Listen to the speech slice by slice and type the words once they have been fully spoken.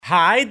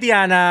Hi,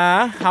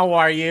 Diana. How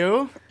are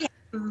you?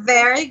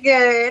 Very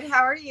good.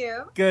 How are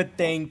you? Good,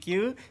 thank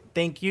you.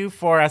 Thank you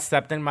for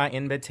accepting my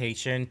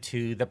invitation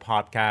to the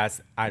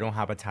podcast I Don't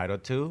Have a Title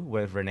to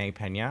with Renee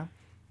Pena.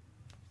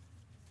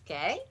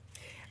 Okay.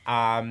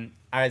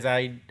 As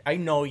I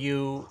know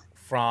you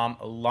from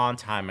a long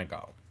time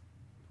ago.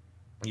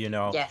 You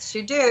know, Yes,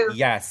 you do.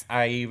 yes,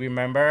 I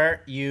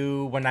remember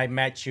you when I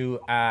met you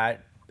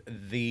at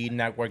the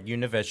network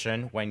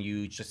Univision when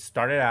you just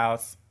started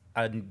out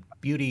a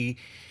beauty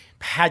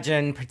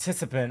pageant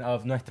participant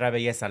of Nuestra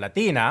Belleza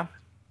Latina.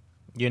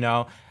 You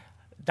know,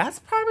 that's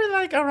probably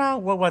like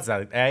around, what was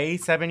that,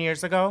 7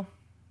 years ago?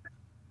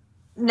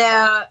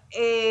 No,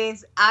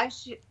 is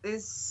actually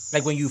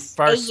Like when you is eight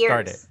first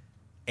started. years.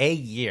 8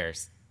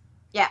 years.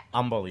 Yeah,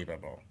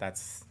 Unbelievable.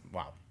 That's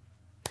wow.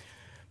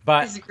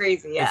 But it's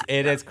crazy. Yeah.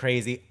 it is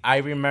crazy. I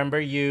remember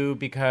you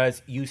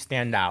because you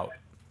stand out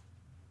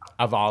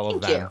of all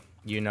of Thank you. them.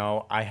 You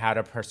know, I had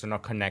a personal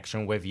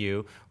connection with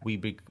you. We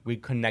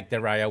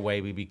connected right away.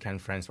 We became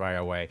friends right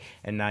away,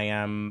 and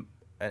I'm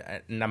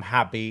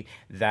happy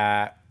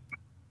that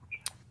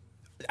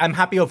I'm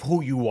happy of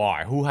who you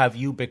are. Who have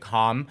you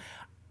become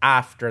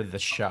after the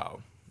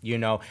show? You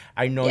know,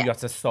 I know Yeah. you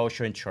as a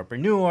social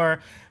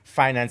entrepreneur,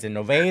 finance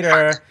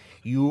innovator.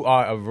 You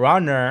are a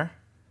runner,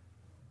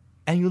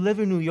 and you live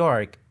in New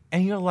York,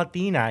 and you're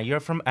Latina. You're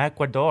from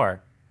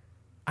Ecuador.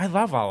 I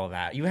love all of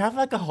that. You have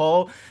like a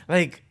whole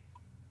like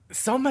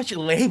so much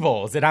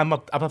labels, and I'm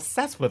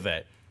obsessed with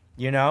it.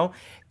 You know,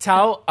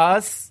 tell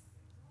us,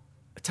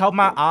 tell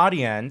my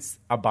audience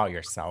about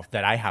yourself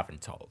that I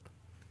haven't told.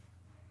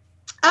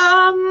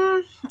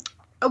 Um.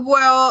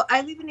 Well,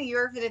 I live in New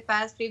York for the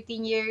past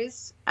 15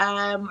 years.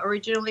 I'm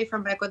originally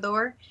from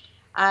Ecuador.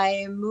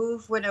 I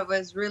moved when I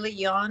was really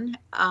young.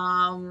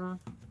 I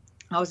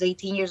was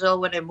 18 years old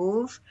when I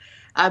moved.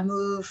 I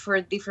moved for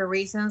different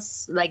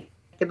reasons, like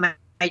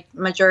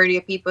majority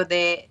of people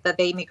that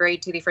they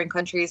immigrate to different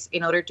countries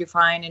in order to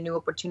find new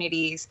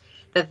opportunities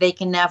that they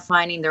cannot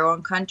find in their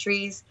own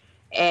countries.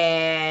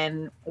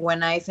 And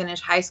when I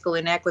finished high school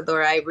in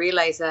Ecuador, I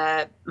realized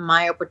that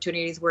my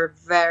opportunities were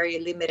very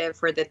limited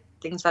for the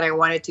things that I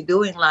wanted to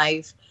do in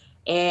life.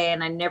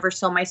 And I never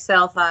saw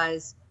myself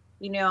as,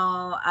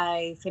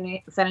 I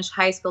finished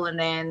high school and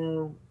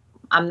then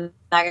I'm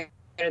not going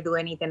to do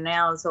anything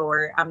else,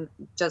 or I'm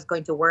just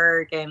going to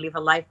work and live a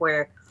life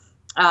where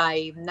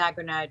I'm not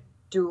going to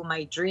do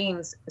my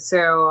dreams.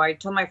 So I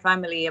told my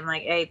family, I'm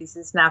like, hey, this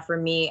is not for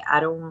me. I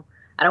don't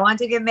want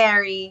to get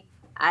married.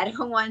 I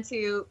don't want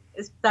to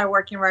start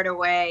working right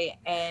away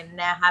and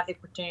not have the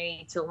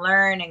opportunity to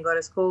learn and go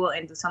to school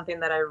and do something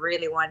that I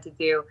really want to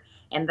do.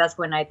 And that's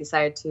when I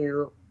decided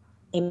to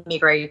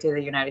immigrate to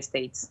the United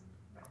States.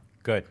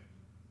 Good.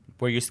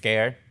 Were you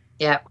scared?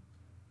 Yeah.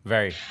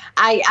 Very.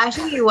 I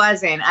actually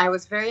wasn't. I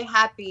was very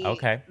happy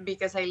Okay.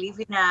 because I live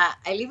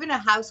in a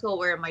household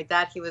where my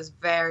dad, he was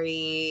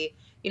very,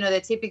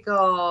 the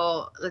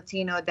typical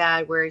Latino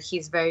dad where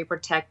he's very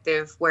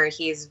protective, where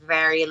he's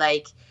very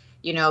like,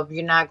 you're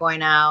not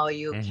going out,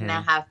 you Mm-hmm.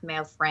 cannot have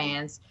male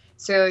friends.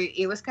 So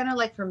it was kind of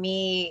like for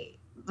me,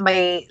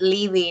 my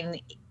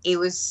leaving, it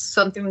was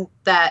something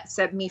that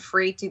set me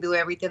free to do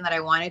everything that I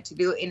wanted to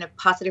do in a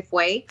positive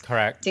way.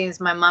 Correct. Since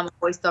my mom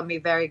always taught me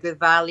very good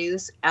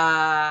values.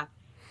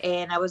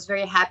 And I was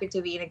very happy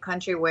to be in a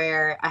country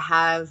where I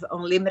have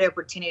unlimited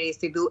opportunities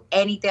to do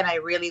anything I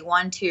really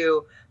want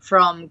to,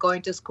 from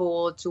going to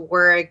school to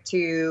work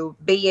to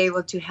be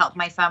able to help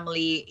my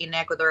family in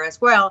Ecuador as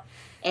well.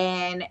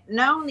 And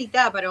not only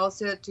that, but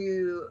also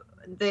to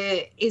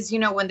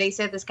when they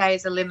say the sky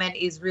is the limit,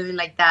 is really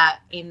like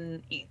that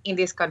in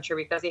this country,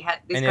 because this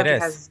And it country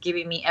is. has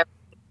given me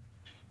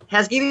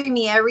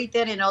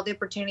everything and all the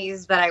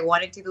opportunities that I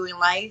wanted to do in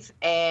life,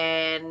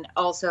 and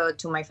also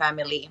to my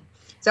family.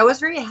 So I was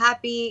very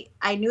happy.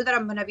 I knew that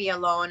I'm gonna be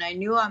alone. I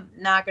knew I'm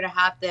not gonna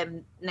have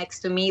them next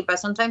to me. But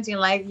sometimes in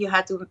life, you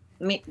had to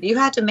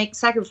make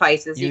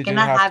sacrifices. You You do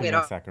cannot have to have it make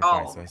all.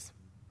 sacrifices.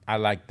 I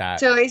like that.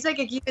 So it's like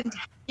a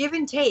give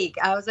and take.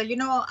 I was like,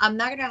 I'm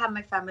not gonna have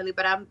my family,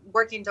 but I'm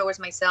working towards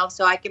myself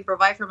so I can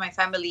provide for my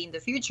family in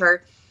the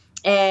future.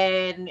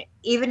 And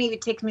even if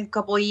it takes me a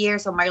couple of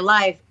years of my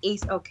life,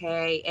 it's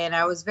okay. And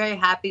I was very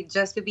happy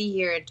just to be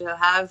here and to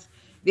have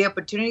the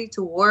opportunity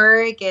to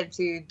work and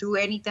to do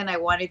anything I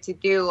wanted to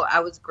do.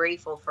 I was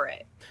grateful for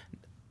it.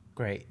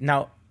 Great.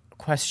 Now,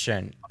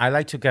 question. I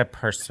like to get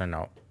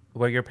personal.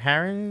 Were your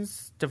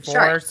parents Sure.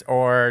 divorced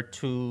or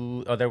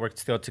they were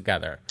still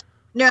together?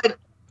 No,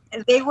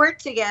 they work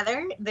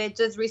together. They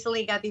just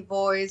recently got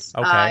divorced,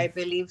 I Okay.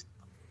 believe,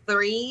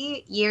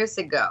 3 years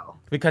ago.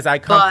 Because I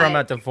come from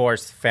a But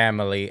divorced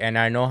family and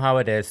I know how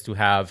it is to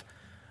have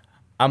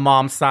a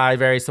mom's side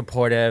very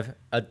supportive,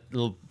 a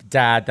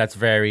dad that's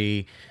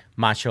very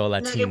macho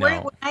no, they were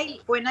Latino.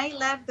 when I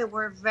left. They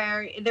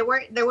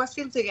were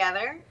still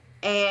together,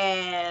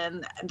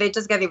 and they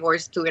just got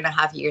divorced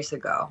 2.5 years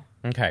ago.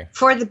 Okay.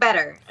 For the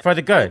better. For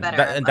the For the good.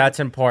 better. That's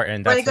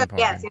important. For the That's good.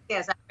 Yes, important.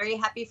 yes, yes. I'm very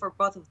happy for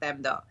both of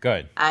them, though.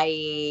 Good.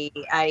 I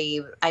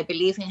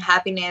believe in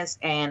happiness,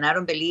 and I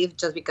don't believe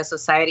just because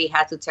society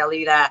had to tell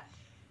you that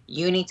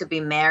you need to be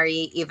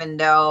married even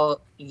though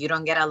you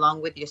don't get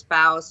along with your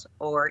spouse,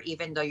 or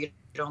even though you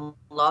don't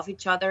love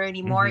each other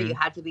anymore. Mm-hmm. You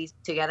have to be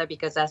together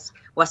because that's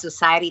what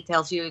society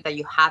tells you, that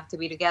you have to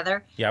be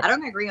together. I Yep.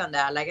 don't agree on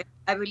that. Like,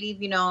 I believe,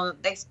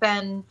 they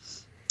spend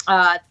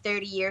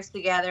 30 years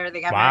together.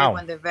 They got married Wow.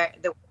 when they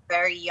were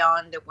very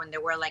young, when they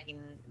were like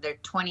in their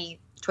 20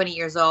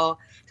 years old.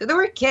 So they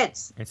were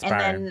kids. And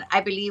Inspiring. then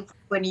I believe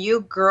when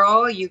you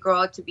grow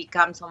to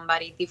become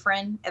somebody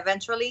different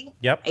eventually.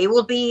 Yep. It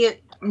will be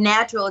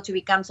natural to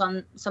become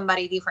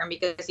somebody different,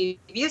 because if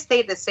you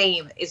stay the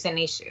same, it's an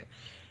issue.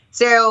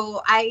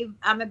 So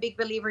I'm a big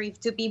believer, if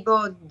two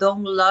people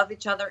don't love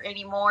each other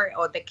anymore,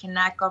 or they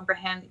cannot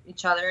comprehend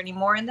each other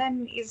anymore, and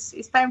then it's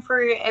time for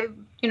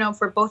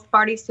for both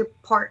parties to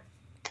part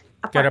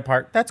Get apart.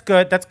 apart. That's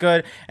good. That's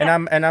good. And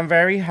Yeah. I'm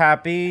very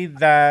happy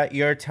that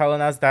you're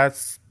telling us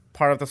that's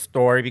part of the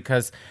story,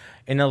 because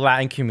in the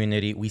Latin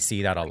community we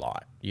see that a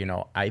lot.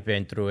 I've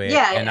been through it,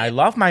 Yeah. and I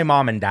love my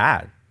mom and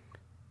dad.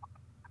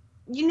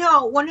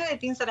 One of the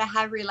things that I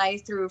have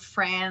realized through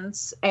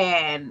friends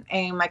and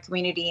in my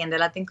community and the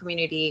Latin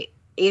community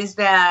is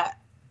that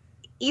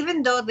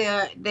even though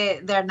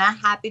they're not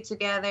happy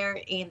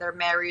together in their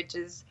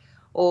marriages,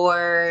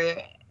 or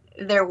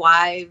their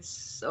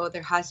wives or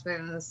their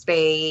husbands,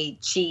 they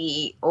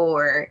cheat,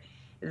 or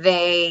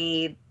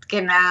they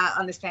cannot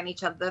understand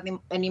each other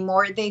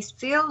anymore, they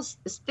still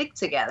stick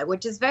together,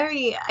 which is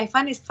I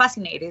find it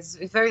fascinating. It's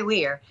very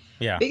weird,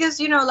 Yeah, because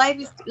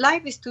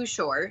life is too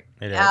short.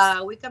 it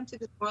is. We come to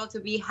this world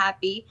to be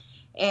happy,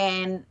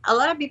 and a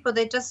lot of people,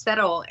 they just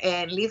settle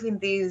and live in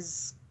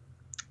this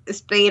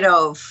state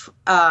of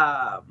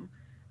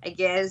I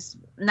guess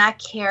not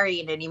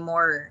caring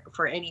anymore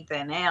for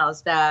anything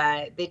else,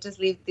 that they just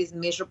live this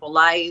miserable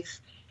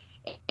life,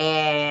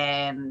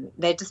 and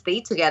they just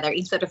stay together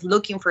instead of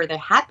looking for their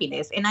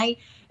happiness.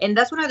 And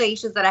that's one of the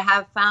issues that I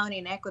have found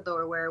in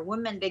Ecuador, where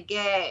women, they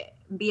get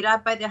beat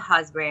up by their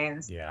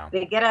husbands. Yeah.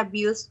 They get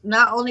abused,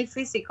 not only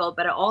physical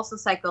but also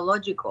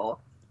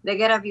psychological. They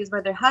get abused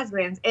by their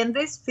husbands, and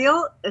they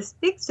still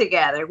stick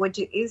together, which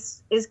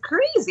is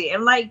crazy.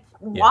 And like,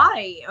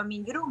 why? I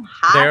mean, you don't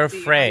have They're to.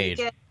 afraid.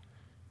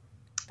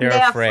 They're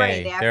They're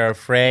afraid. They're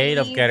afraid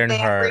of getting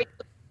hurt.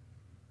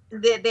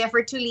 They're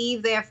afraid to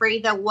leave. They're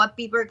afraid that what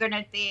people are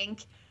gonna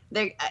think.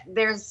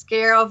 They're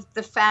scared of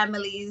the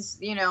families.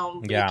 Yeah.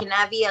 You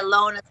cannot be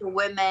alone as a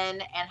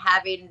woman and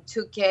having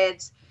 2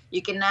 kids.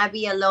 You cannot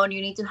be alone.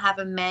 You need to have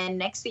a man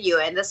next to you,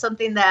 and that's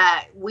something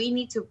that we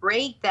need to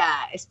break,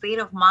 that state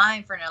of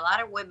mind for a lot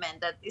of women.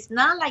 That it's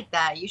not like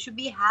that. You should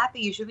be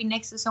happy. You should be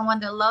next to someone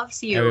that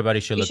loves you.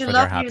 Everybody should You look should for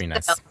their love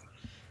happiness. yourself.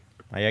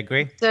 I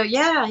agree. So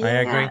yeah. I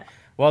agree.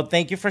 Well,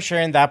 thank you for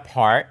sharing that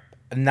part.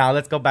 Now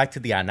let's go back to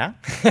Diana,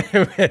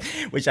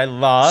 which I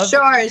love.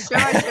 Sure.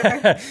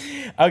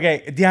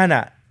 Okay,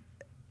 Diana,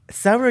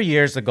 several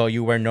years ago,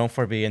 you were known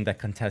for being the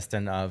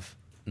contestant of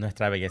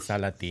Nuestra Belleza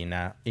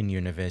Latina in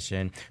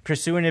Univision,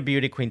 pursuing a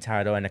beauty queen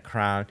title and a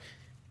crown.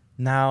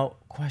 Now,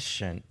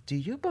 question, do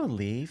you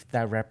believe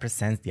that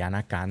represents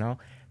Diana Cano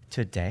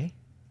today?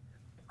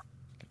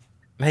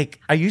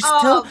 Like, are you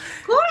still...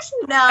 Of course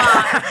not.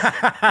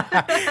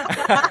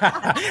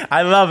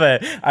 I love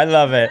it.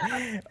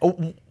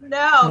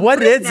 No. What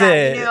of course is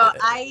not.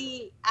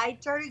 it? I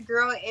try to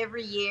grow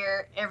every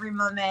year, every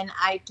moment.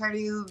 I try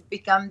to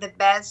become the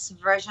best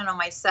version of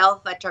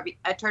myself. I try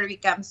to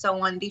become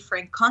someone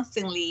different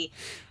constantly.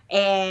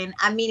 And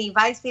I mean, if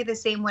I stay the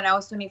same when I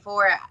was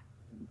 24,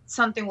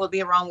 something will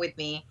be wrong with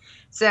me.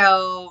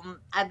 So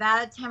at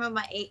that time of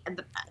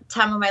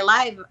my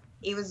life,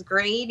 it was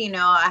great.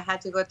 I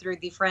had to go through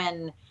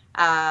different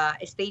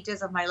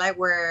stages of my life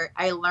where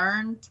I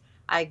learned,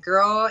 I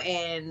grow,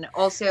 and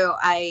also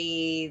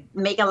I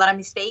make a lot of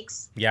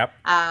mistakes. Yep.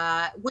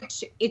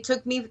 Which it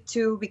took me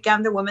to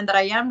become the woman that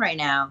I am right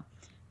now.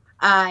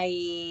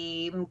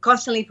 I'm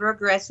constantly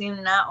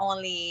progressing, not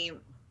only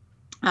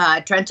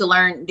trying to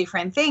learn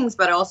different things,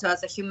 but also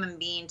as a human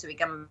being, to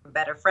become a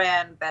better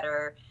friend,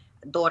 better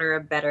daughter,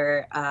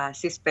 better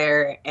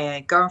sister,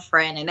 and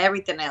girlfriend, and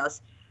everything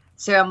else.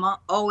 So I'm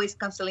always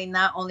constantly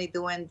not only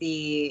doing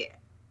the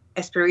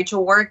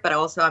spiritual work, but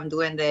also I'm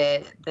doing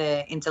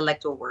the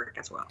intellectual work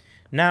as well.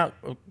 Now,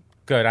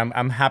 good.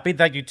 I'm happy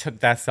that you took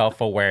that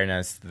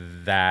self-awareness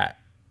that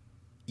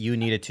you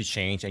needed to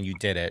change, and you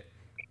did it.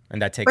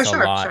 And that takes a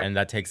lot. Sure. And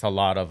that takes a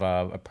lot of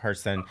a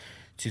person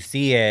to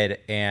see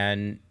it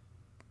and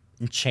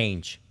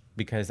change,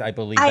 because I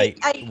believe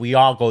we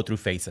all go through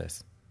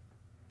phases.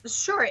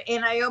 Sure.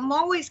 And I am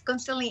always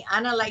constantly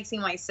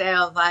analyzing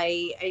myself.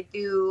 I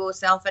do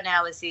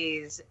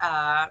self-analysis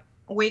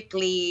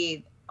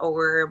weekly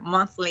or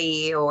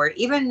monthly or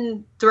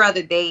even throughout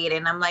the day.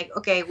 And I'm like,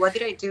 okay, what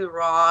did I do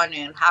wrong?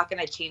 And how can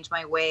I change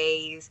my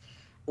ways?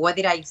 What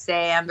did I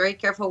say? I'm very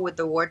careful with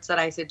the words that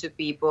I say to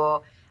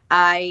people.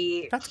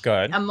 That's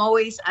good. I'm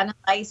always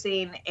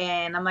analyzing,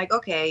 and I'm like,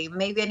 okay,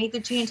 maybe I need to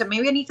change.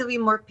 Maybe I need to be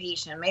more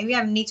patient. Maybe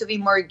I need to be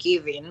more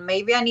giving.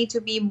 Maybe I need to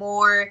be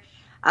more,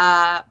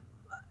 I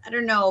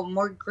don't know,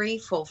 more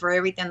grateful for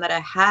everything that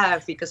I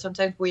have, because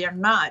sometimes we are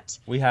not.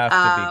 We have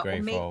to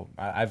be grateful.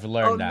 I've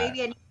learned that.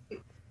 Maybe I need to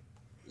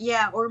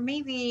yeah, or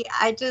maybe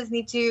I just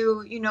need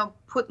to,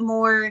 put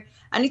more.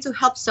 I need to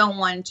help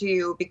someone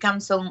to become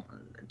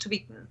to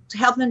be to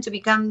help them to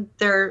become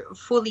their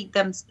fully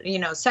them,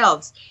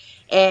 selves,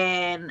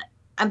 and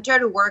I'm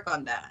trying to work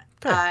on that.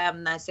 Good.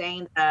 I'm not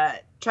saying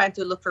that trying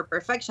to look for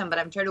perfection, but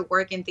I'm trying to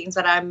work in things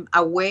that I'm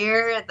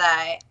aware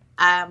that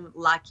I'm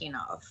lacking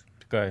of.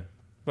 Good.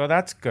 Well,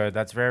 that's good.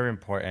 That's very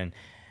important.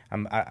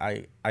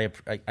 I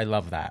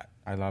love that.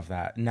 I love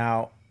that.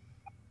 Now,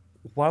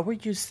 what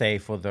would you say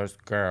for those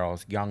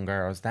girls, young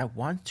girls that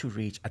want to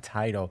reach a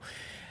title?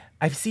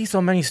 I see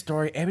so many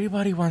stories.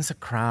 Everybody wants a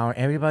crown.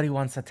 Everybody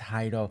wants a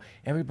title.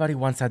 Everybody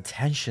wants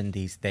attention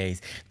these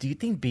days. Do you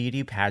think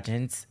beauty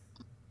pageants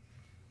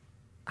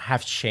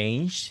have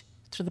changed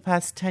through the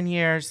past 10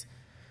 years?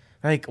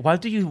 Like,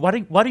 what do you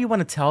want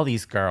to tell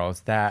these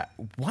girls that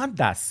want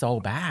that so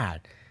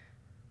bad?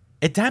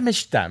 It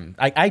damaged them.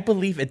 I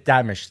believe it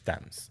damaged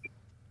them.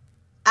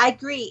 I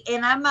agree,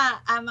 and I'm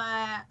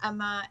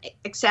a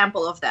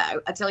example of that.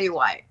 I'll tell you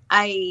why.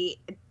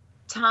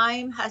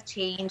 Time has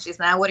changed. It's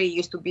not what it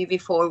used to be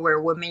before, where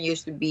women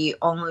used to be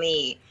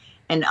only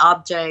an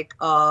object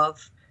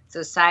of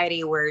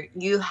society, where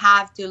you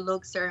have to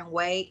look certain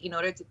way in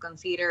order to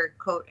consider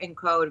quote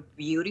unquote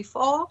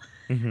beautiful.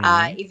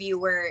 Mm-hmm. If you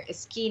were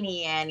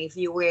skinny, and if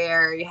you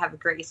have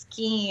great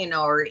skin,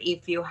 or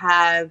if you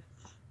have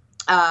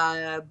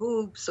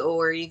boobs,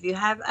 or if you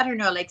have, I don't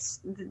know, like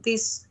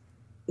these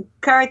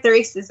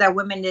characteristics that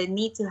women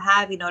need to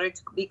have in order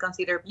to be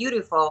considered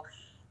beautiful.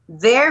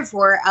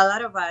 Therefore, a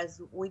lot of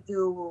us, we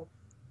do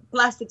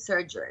plastic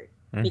surgery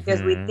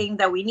because we Mm-hmm. think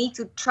that we need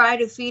to try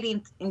to fit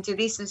into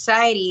this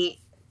society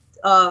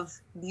of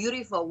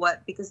beautiful,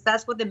 because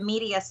that's what the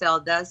media cell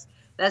does.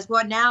 That's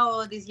what now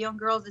all these young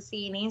girls are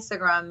seeing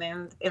Instagram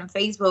and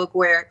Facebook,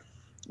 where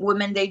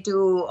women, they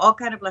do all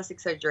kind of plastic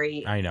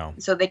surgery I know.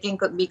 so they can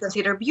be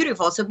considered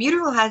beautiful. So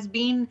beautiful has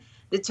been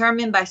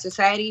determined by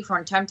society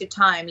from time to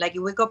time. Like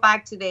if we go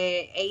back to the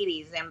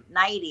 80s and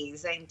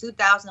 90s and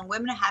 2000,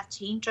 women have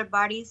changed their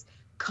bodies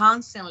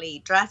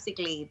constantly,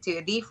 drastically, to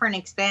a different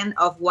extent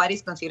of what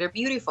is considered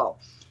beautiful.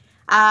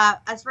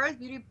 As far as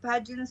beauty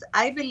pageants,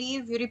 I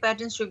believe beauty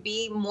pageants should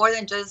be more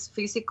than just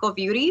physical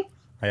beauty,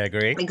 I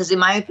agree. because in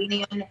my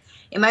opinion,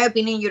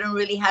 you don't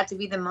really have to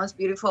be the most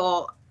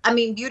beautiful. I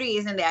mean, beauty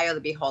is in the eye of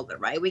the beholder,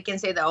 right? We can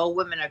say that all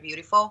women are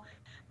beautiful,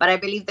 but I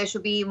believe there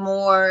should be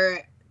more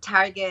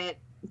target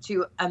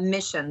to a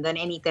mission than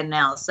anything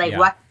else. Like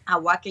Yeah.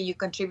 what can you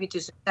contribute to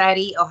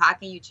society, or how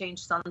can you change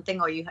something,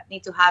 or you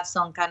need to have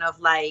some kind of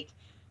like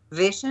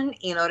vision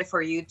in order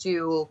for you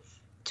to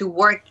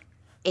work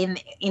in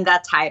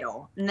that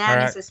title, not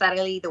Correct.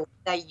 necessarily the way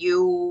that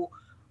you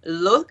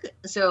look.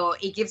 So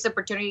it gives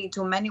opportunity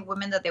to many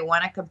women that they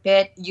want to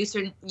compete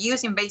using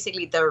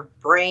basically their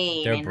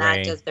brain Their and not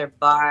brain. just their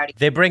body.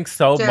 They bring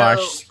so So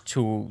much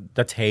to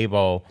the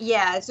table.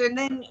 yeah, so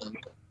then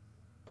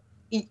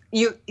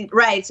you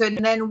right. So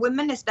then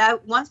women is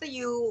that once that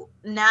you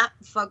not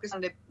focus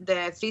on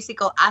the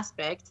physical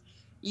aspect,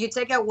 you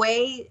take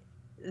away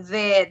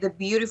the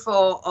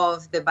beautiful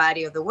of the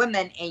body of the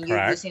women, and you're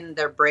Correct. using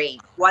their brain,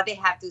 what they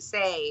have to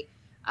say,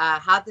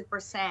 how they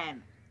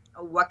present,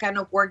 what kind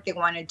of work they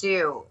want to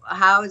do,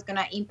 how it's going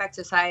to impact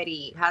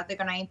society, how they're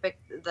going to impact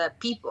the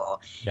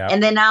people. Yep.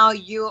 And then now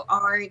you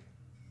are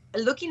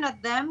looking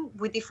at them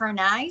with different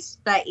eyes,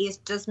 that is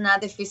just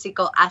not the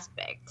physical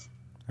aspect.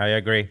 I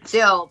agree.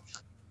 So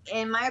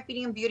in my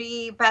opinion,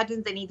 beauty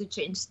pageants, they need to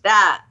change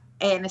that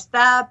and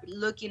stop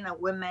looking at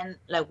women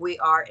like we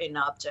are an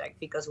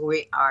object, because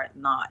we are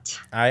not.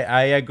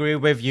 I agree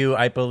with you.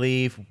 I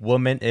believe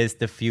woman is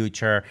the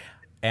future.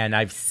 And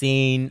I've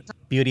seen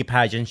beauty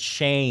pageants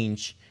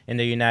change in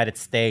the United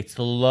States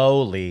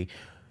slowly,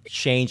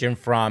 changing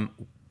from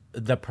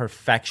the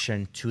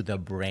perfection to the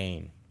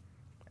brain.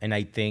 And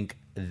I think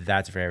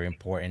that's very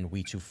important.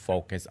 We to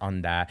focus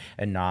on that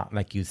and not,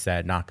 like you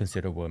said, not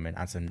consider women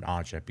as an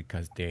object,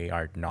 because they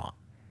are not.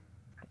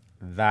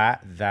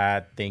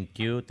 Thank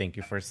you. Thank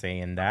you for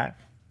saying that.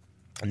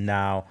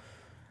 Now,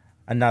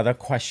 another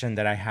question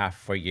that I have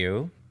for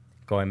you,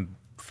 going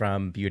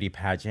from beauty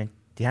pageant,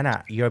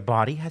 Diana, your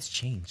body has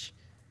changed.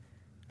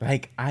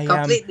 Like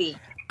Completely.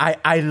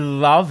 I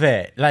love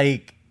it.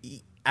 Like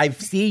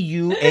I've seen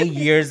you 8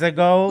 years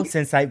ago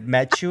since I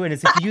met you, and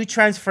it's a huge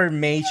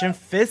transformation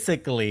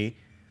physically,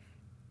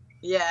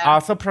 Yeah.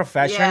 also Yeah.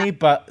 professionally,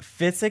 but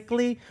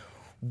physically.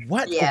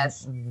 What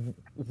Yes.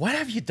 what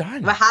have you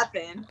done? What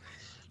happened?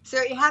 So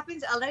it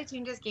happens. A lot of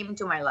changes came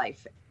into my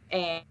life,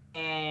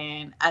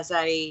 and as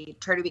I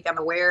try to become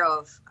aware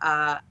of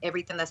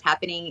everything that's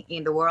happening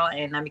in the world,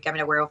 and I'm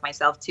becoming aware of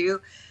myself too.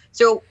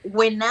 So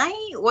when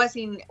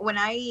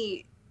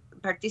I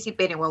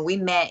participated, when we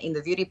met in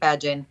the beauty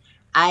pageant,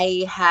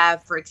 I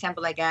have, for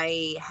example, like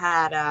I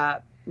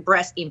had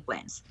breast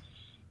implants,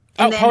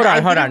 Oh, and then hold I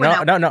on, hold did it on. when No,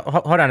 I no, no.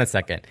 Hold on a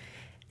second.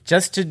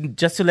 Just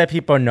to let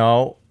people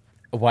know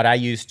what I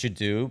used to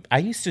do. I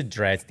used to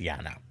dress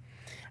Diana.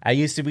 I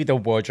used to be the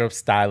wardrobe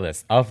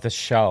stylist of the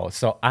show,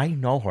 so I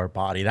know her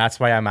body. That's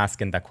why I'm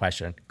asking that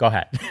question. Go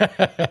ahead.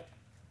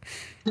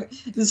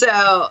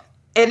 so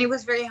And it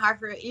was very hard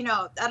for,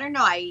 I don't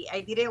know.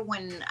 I did it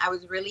when I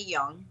was really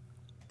young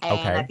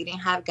and I Okay. didn't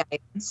have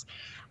guidance.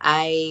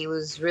 I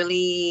was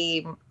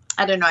really,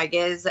 I don't know, I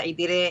guess I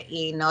did it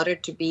in order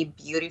to be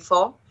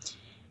beautiful.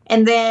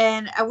 And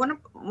then at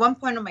one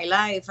point in my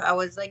life, I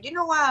was like, you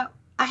know what?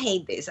 I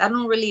hate this. I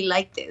don't really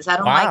like this. I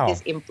don't like Wow.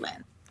 this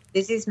implant.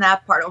 This is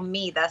not part of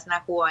me. That's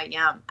not who I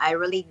am. I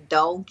really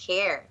don't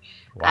care.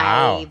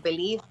 Wow. I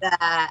believe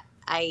that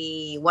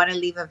I want to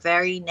live a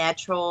very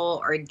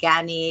natural,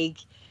 organic,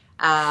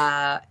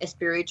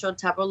 spiritual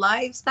type of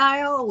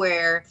lifestyle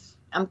where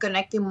I'm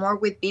connecting more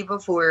with people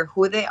for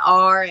who they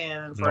are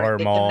and for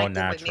they Normal,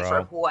 connecting with me for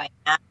natural. who I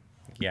am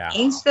Yeah.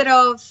 instead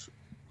of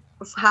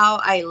how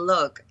I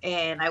look.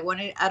 And I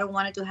don't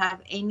want it to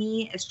have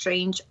any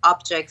strange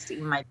objects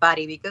in my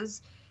body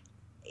because,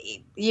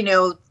 you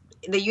know,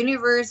 the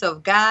universe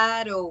of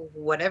God or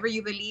whatever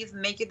you believe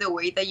make you the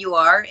way that you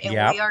are. And we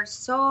Yep. are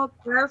so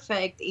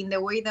perfect in the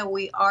way that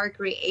we are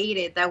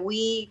created that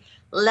we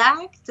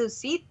lack to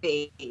see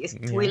things.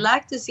 We Yeah.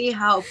 lack to see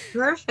how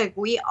perfect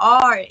we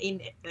are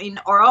in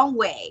our own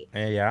way.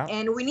 Yeah.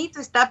 And we need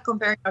to stop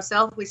comparing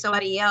ourselves with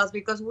somebody else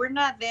because we're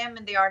not them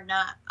and they are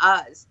not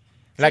us.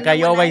 So Like then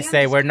I when I always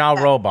say, we're understood not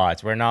that,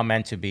 robots. We're not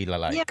meant to be yeah,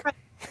 alike.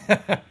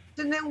 right.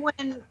 So then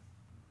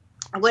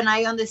when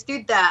I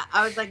understood that,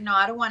 I was like, no,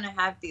 I don't want to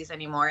have this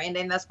anymore. And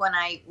then that's when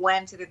I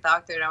went to the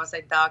doctor and I was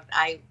like, Doc,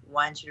 I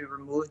want you to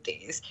remove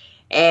this.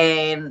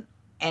 And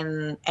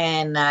and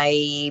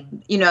I,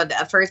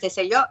 at first they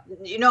say, yo,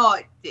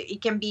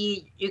 it can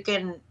be, you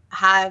can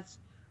have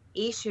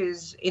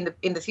issues in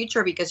the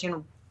future because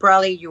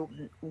probably you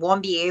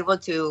won't be able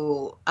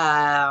to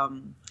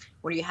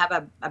when you have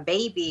a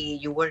baby,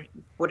 you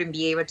wouldn't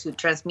be able to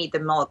transmit the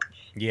milk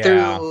Yeah.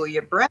 through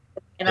your breast.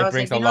 And I It was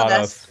brings like, a lot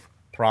that's of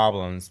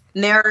problems.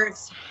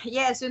 nerves.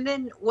 Yes, and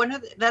then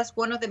that's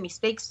one of the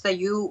mistakes that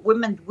you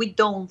women we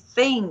don't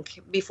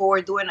think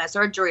before doing a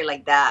surgery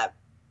like that.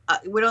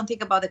 We don't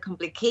think about the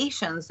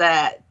complications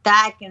that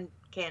can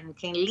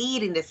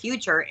lead in the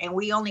future, and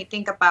we only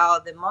think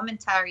about the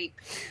momentary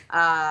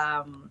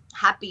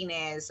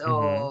happiness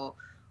Hmm.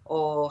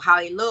 or how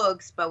it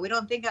looks, but we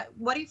don't think,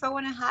 what if I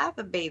want to have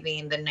a baby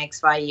in the next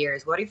 5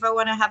 years? What if I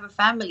want to have a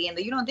family? And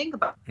you don't think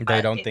about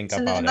They don't it. think So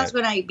then about that's it.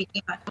 when I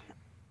became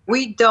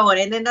we don't.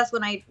 And then that's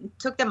when I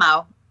took them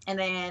out. And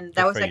then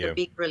that Good was for like a you.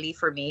 big relief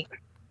for me.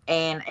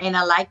 And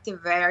I liked it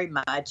very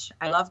much.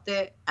 I loved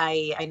it.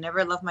 I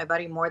never loved my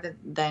body more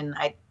than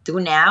I do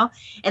now.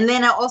 And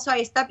then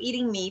I stopped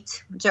eating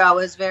meat. So I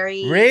was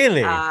very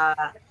Really?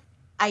 I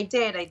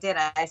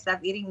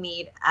stopped eating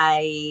meat.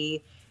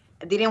 I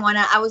didn't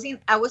wanna I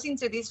was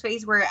into this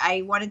phase where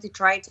I wanted to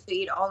try to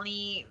eat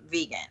only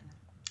vegan.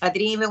 I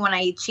didn't even want to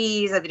eat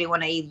cheese. I didn't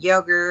want to eat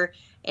yogurt.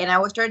 And I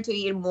was trying to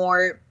eat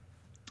more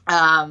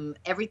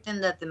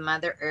everything that the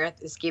mother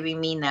earth is giving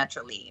me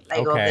naturally, like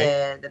all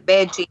Okay. the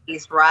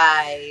veggies,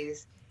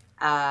 rice,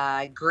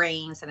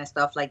 grains and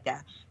stuff like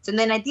that. So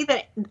then I did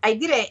it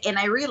and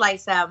I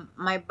realized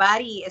my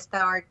body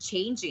started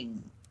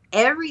changing,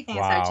 everything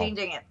started Wow.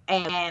 changing,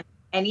 and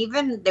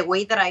even the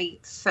way that I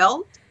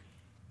felt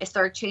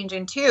started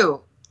changing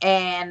too.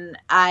 And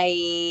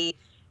I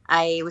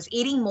was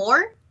eating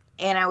more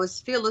and I was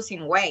still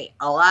losing weight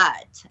a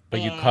lot.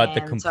 But you cut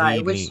the And so I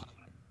complete was, meat.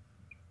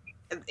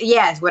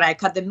 yes, when I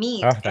cut the Oh,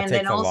 meat. that And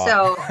then takes a lot.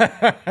 also,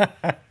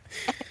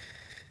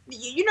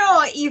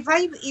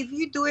 if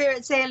you do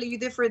it, say you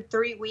do it for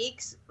 3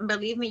 weeks,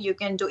 believe me, you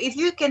can do, if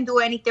you can do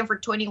anything for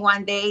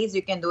 21 days,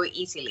 you can do it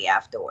easily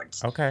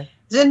afterwards. Okay.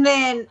 And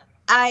then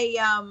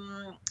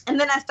and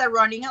then I started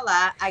running a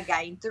lot. I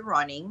got into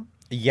running.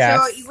 So it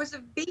Yes. was a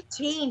big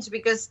change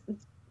because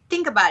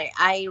think about it.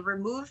 I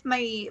removed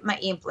my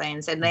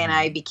implants and then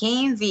I Hmm.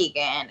 became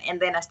vegan and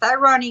then I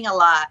started running a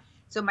lot.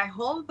 So my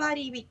whole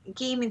body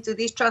came into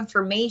this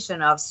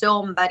transformation of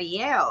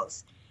somebody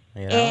else.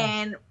 Yeah.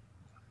 And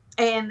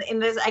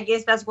and this, I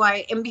guess that's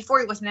why. And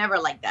before it was never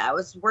like that. I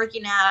was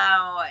working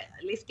out,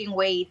 lifting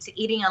weights,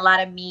 eating a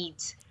lot of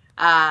meat.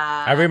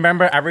 I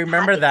remember. I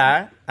remember Having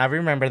that. I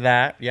remember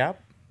that.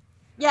 Yep.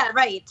 Yeah,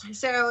 right.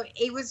 So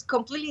it was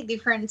completely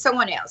different,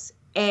 someone else.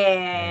 Yeah.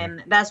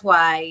 And that's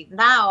why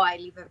now I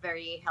live a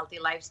very healthy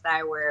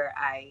lifestyle where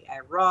I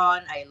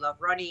run, I love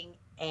running,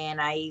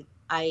 and I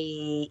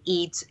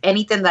eat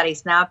anything that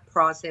is not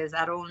processed.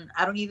 I don't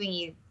even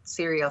eat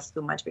cereals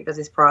too much because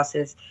it's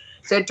processed.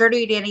 So I try to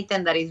eat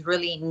anything that is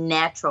really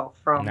natural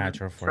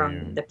Natural for from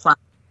you. the plant.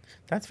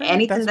 That's very.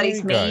 Anything That's that very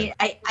is good.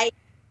 made.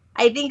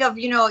 I think of,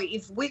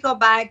 if we go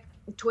back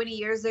 20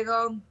 years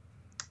ago,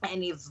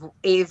 and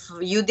if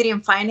you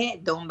didn't find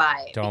it, don't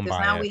buy it Don't because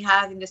buy now it. we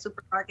have in the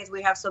supermarkets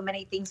we have so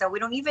many things that we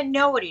don't even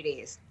know what it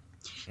is.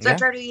 So I Yeah.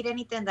 try to eat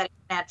anything that is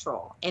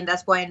natural, and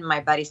that's when my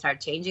body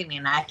started changing,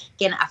 and I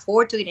can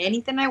afford to eat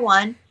anything I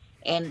want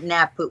and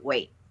not put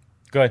weight.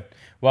 Good.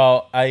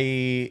 Well,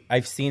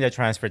 I've seen the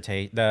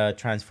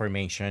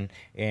transformation,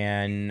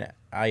 and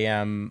I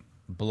am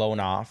blown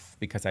off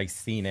because I've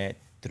seen it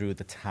through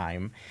the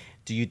time.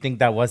 Do you think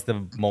that was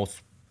the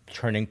most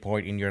turning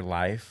point in your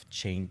life,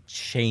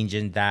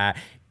 changing that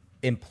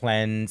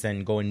implants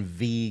and going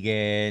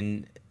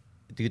vegan?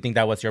 Do you think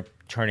that was your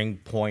turning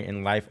point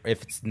in life?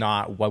 If it's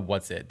not, what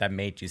was it that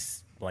made you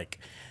like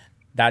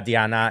that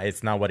Diana?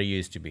 It's not what it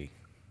used to be.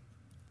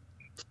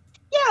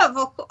 Yeah,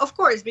 of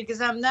course,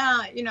 because I'm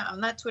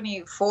not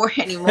 24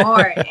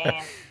 anymore,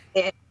 and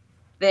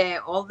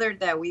the older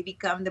that we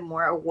become, the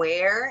more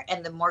aware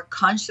and the more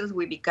conscious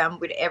we become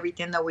with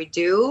everything that we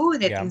do,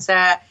 the Yeah. things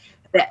that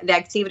the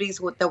activities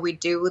that we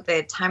do,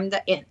 the time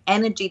that and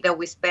energy that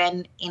we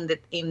spend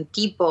in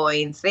people,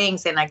 in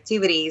things and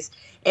activities,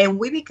 and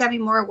we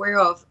becoming more aware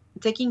of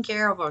taking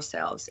care of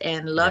ourselves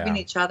and loving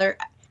Yeah. each other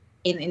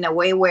in a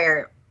way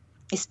where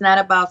it's not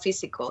about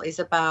physical, it's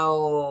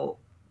about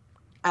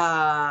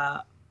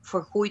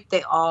for who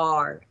they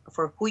are,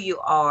 for who you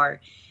are.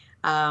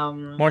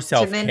 More So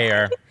self then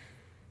care.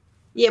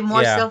 yeah,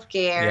 more Yeah.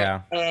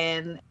 self-care.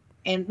 Yeah.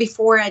 And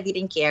before I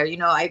didn't care,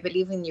 I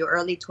believe in your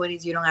early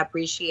 20s you don't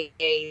appreciate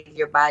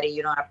your body,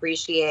 you don't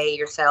appreciate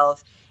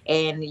yourself,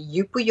 and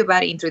you put your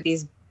body into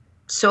these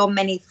so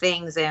many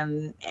things,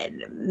 and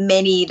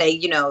many,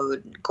 like,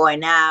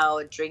 going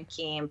out,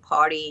 drinking,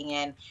 partying,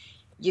 and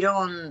you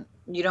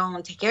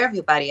don't take care of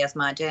your body as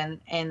much. And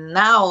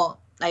now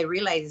I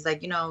realize,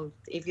 like,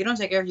 if you don't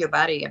take care of your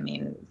body, I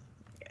mean,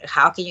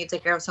 how can you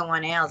take care of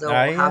someone else, or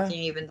how Yeah. can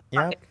you even do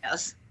Yeah. something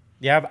else?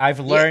 Yeah. I've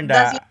Yeah, learned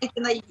that's the that. only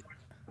thing that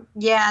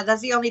yeah,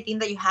 that's the only thing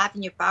that you have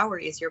in your power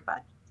is your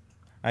body.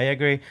 I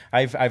agree.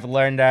 I've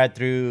learned that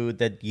through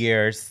the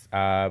years.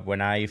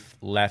 When I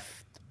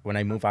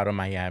moved out of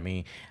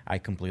Miami, I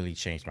completely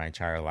changed my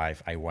entire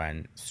life. I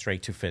went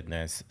straight to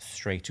fitness,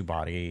 straight to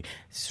body,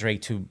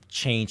 straight to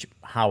change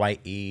how I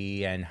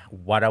eat and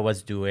what I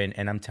was doing.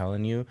 And I'm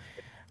telling you,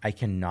 I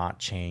cannot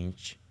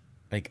change.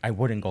 Like, I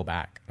wouldn't go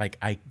back. Like,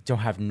 I don't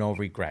have no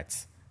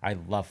regrets. I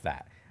love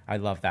that. I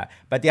love that.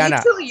 But You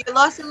Diana, too. You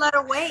lost a lot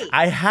of weight.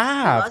 I You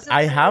have. lost a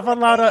I lot have of a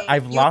lot of. weight.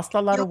 I've You lost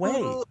a lot of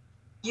weight.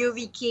 you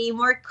became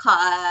more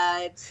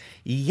cut.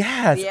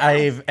 Yes,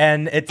 Yes,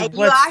 and it's and you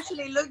what's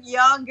actually look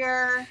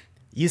younger.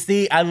 you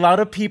see. A lot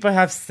of people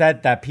have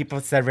said that.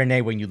 People said,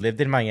 Renee, when you lived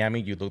in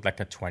Miami, you looked like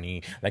a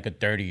 20, like a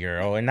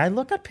 30-year-old. And I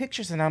look at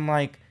pictures and I'm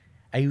like,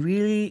 I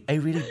really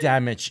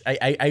damaged.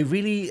 I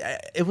really.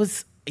 It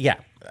was yeah.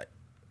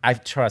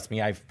 I've trust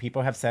me. I've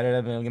people have said it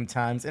a million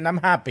times, and I'm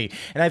happy,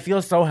 and I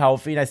feel so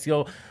healthy, and I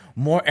feel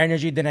more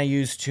energy than I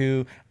used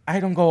to. I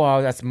don't go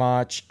out as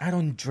much. I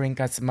don't drink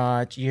as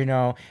much,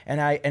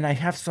 and I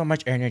have so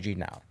much energy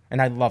now,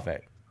 and I love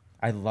it.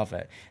 I love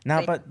it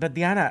now. But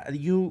Diana,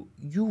 you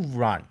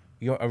run.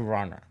 You're a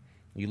runner.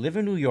 You live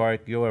in New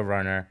York. You're a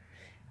runner.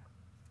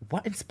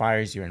 What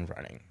inspires you in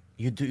running?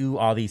 You do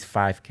all these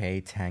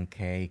 5K,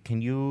 10K.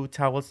 Can you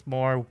tell us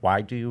more?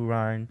 Why do you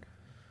run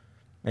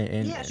Yeah,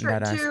 in sure.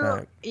 that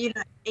aspect?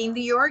 In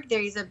New York,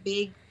 there is a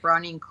big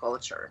running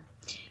culture,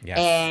 Yes.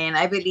 and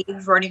I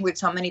believe running with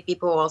so many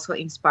people also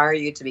inspire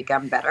you to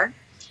become better.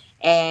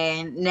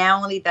 And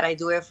not only that, I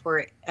do it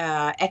for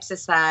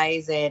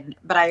exercise,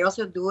 but I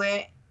also do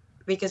it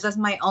because that's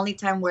my only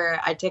time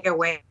where I take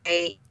away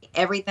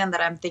everything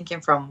that I'm thinking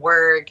from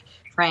work,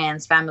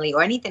 friends, family,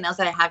 or anything else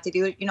that I have to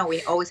do.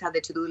 We always have the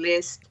to-do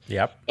list,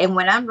 Yep. and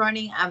when I'm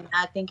running, I'm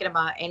not thinking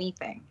about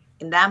anything.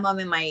 In that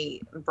moment, my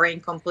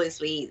brain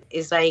completely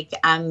is like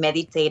I'm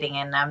meditating,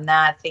 and I'm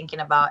not thinking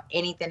about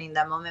anything in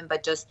that moment,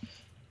 but just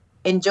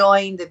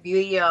enjoying the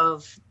beauty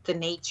of the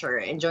nature,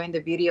 enjoying the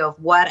beauty of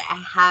what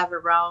I have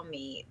around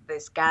me, the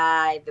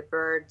sky, the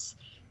birds,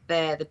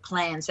 the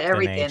plants, The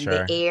everything, the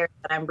nature. air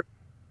that I'm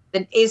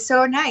breathing. It's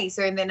so nice.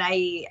 And then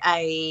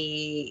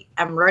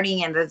I'm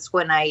running, and that's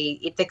when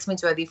it takes me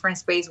to a different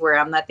space where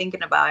I'm not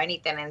thinking about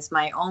anything. And it's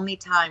my only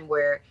time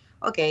where,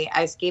 okay,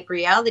 I escape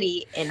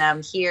reality and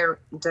I'm here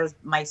just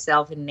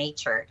myself in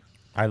nature.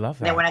 I love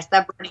And then that. when I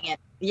stop running it,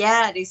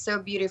 yeah, it is so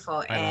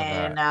beautiful. I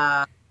love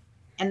that.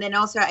 And then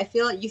also I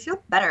feel you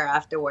feel better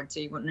afterwards.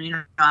 So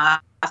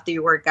after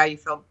you work out, you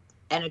feel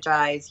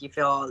energized. You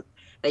feel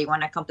that you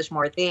want to accomplish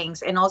more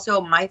things, and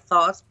also my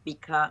thoughts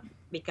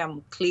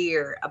become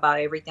clear about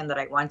everything that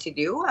I want to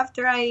do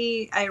after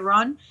I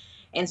run.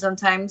 And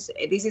sometimes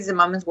this is the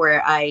moments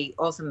where I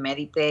also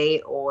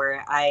meditate,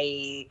 or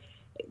I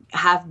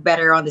have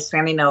better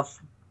understanding of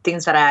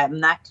things that I'm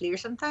not clear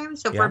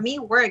sometimes. So for Yeah. me,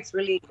 it works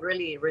really,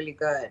 really, really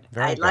good.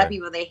 Very A lot of good.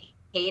 people, they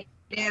hate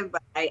it,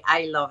 but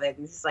I love it.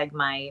 This is like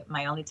my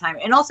only time.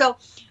 And also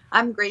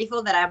I'm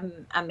grateful that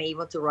I'm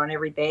able to run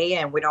every day,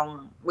 and we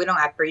don't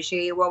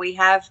appreciate what we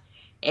have.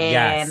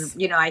 And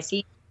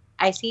Yes.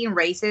 I see in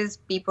races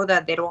people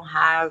that they don't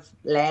have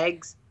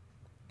legs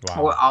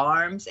or Wow.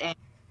 arms,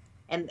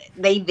 and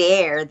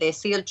they're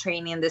still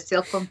training, they're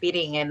still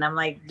competing, and I'm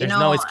like, There's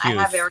no I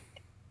have excuse.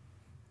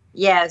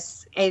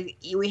 yes,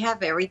 we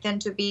have everything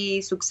to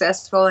be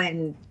successful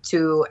and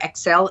to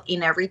excel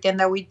in everything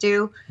that we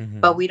do,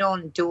 but Hmm. we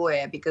don't do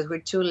it because we're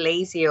too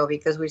lazy, or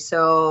because we're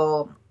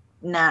so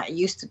not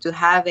used to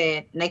have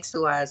it next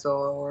to us,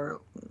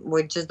 or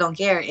we just don't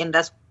care. And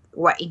that's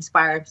what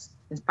inspires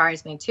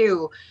me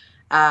too,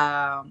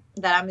 that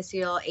I'm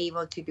still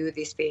able to do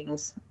these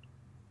things.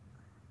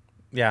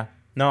 Yeah.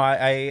 No,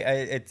 I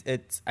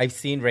it's I've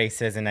seen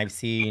races and I've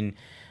seen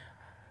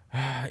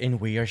And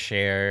we are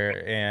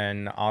share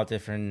and all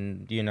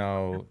different,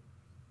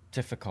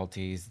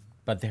 difficulties,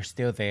 but they're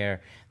still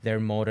there. They're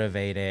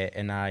motivated,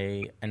 and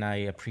I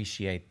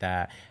appreciate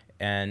that.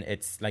 And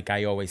it's like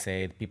I always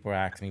say, people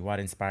ask me what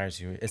inspires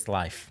you. It's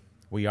life.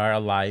 We are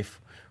alive.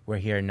 We're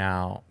here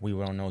now. We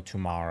will know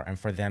tomorrow. And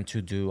for them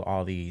to do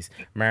all these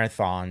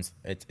marathons,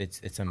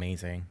 it's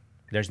amazing.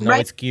 There's no Right.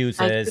 I,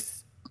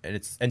 excuses.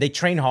 And they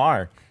train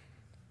hard.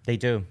 They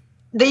do.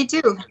 they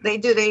do. They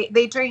do.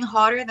 They train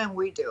harder than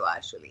we do,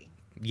 actually.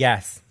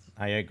 Yes,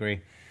 I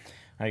agree.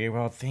 I agree.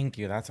 Well, thank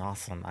you. That's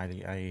awesome.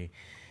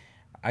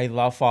 I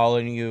love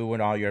following you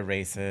in all your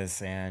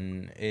races,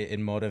 and it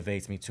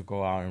motivates me to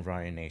go out and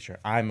run in nature.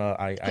 I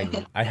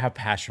have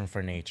passion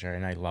for nature,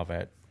 and I love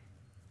it.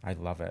 I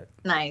love it.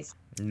 Nice.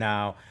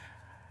 Now,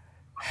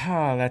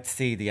 let's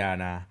see,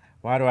 Diana.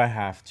 What do I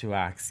have to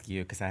ask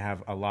you? Because I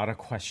have a lot of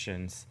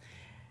questions.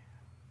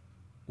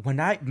 When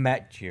I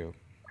met you,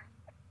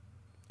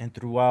 and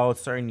throughout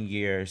certain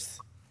years,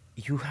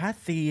 you had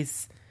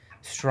these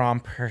strong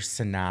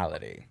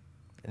personality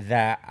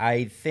that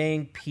I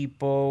think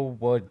people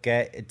would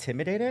get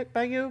intimidated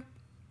by you.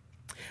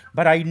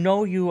 But I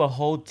know you a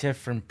whole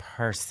different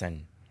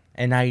person,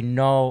 and I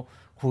know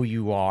who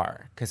you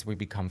are because we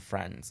become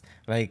friends.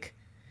 Like,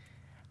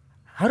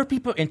 how do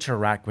people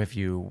interact with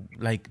you?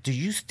 Like, do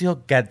you still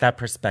get that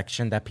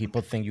perception that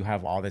people think you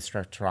have all these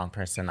strong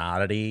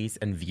personalities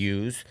and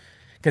views?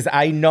 Because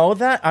I know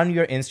that on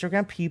your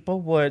Instagram,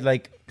 people would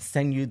like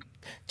send you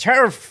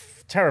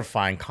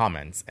terrifying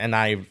comments, and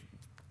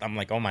I'm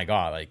like, oh my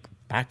god, like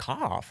back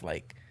off,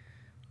 like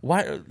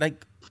what?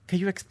 Like, can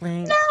you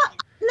explain?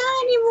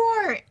 Not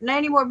anymore. Not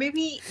anymore.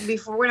 Maybe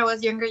before when I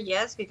was younger,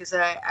 yes, because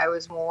I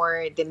was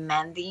more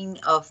demanding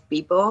of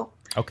people.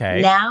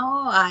 Okay,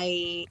 Now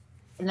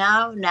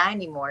now not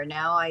anymore.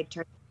 Now I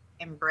try to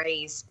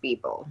embrace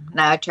people.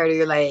 Now I try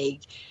to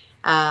like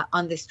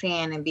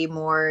understand and be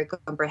more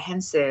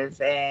comprehensive.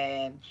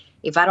 And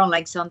if I don't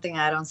like something,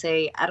 I don't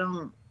say I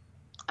don't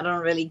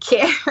really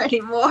care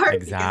anymore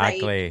because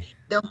exactly.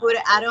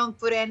 I don't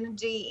put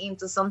energy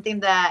into something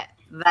that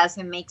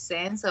doesn't make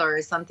sense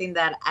or something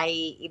that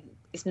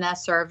is not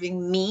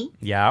serving me.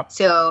 Yeah,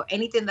 So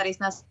anything that is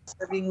not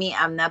serving me,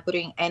 I'm not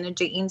putting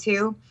energy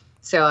into.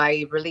 So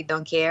I really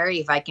don't care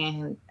if I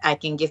can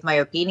give my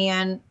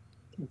opinion,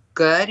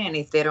 good, and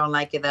if they don't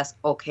like it, that's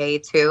okay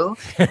too.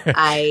 very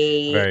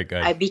I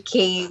good.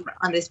 became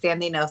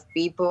understanding of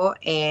people,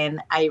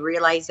 and I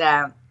realized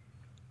that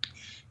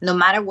no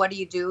matter what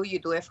you do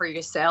it for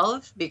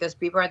yourself, because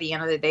people at the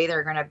end of the day,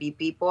 they're gonna be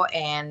people,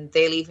 and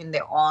they live in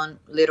their own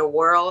little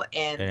world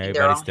and And in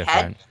their everybody's own head,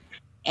 different.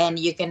 and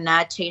you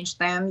cannot change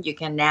them. You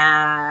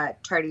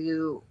cannot try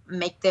to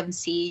make them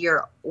see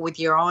your with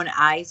your own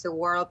eyes the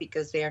world,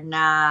 because they're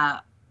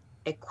not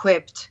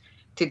equipped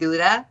to do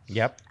that.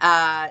 Yep.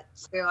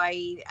 So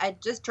I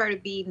just try to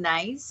be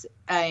nice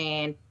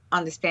and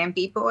understand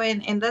people,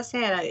 and that's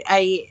it.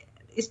 I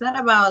It's not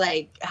about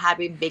like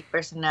having big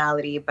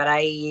personality, but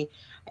I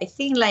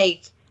think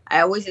like I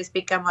always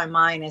speak out my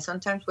mind, and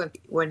sometimes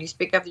when you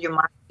speak up your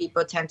mind,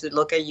 people tend to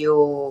look at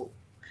you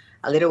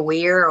a little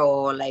weird,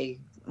 or like,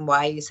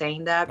 why are you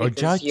saying that? Or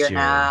Because judge you're you.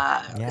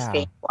 not Yeah.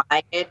 staying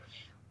quiet,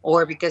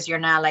 or because you're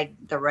not like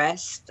the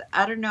rest.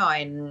 I don't know.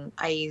 And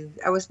I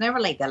was never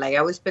like that. Like, I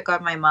always speak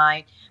out my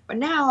mind, but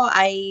now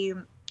I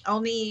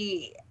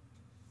only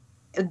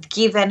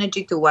give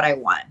energy to what I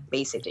want,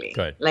 basically.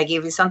 Good. Like,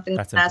 if it's something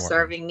That's that's not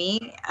important. serving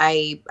me,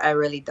 I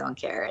really don't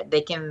care.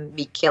 They can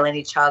be killing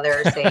each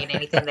other, saying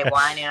anything they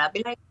want, and I'll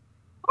be like,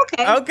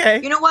 okay, Okay.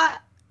 you know what?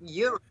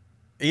 You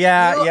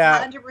Yeah, you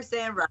yeah.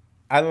 100% right.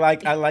 I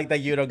like that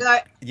So,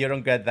 you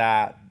don't get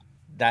that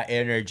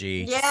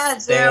energy. yeah,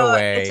 Stay so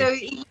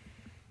away.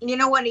 you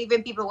know what?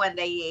 Even people, when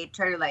they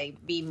try to like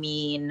be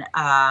mean,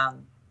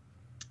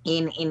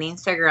 in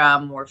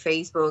Instagram or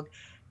Facebook,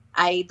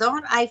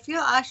 I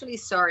feel actually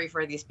sorry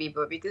for these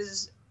people,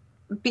 because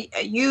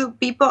you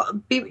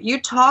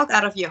talk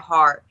out of your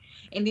heart,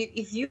 and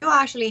if you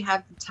actually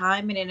have the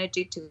time and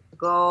energy to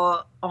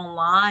go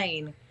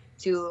online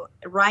to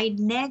write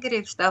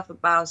negative stuff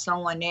about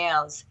someone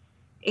else,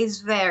 it's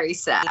very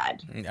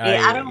sad.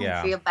 I don't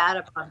Yeah. feel bad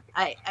about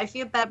I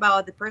feel bad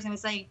about the person.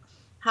 It's like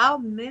how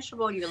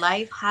miserable your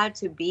life had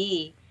to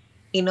be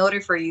in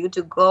order for you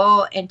to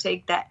go and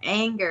take that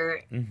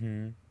anger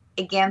Mhm.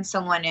 against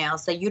someone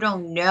else that you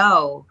don't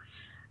know.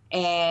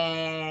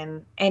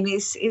 And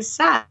it's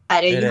sad,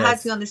 and It you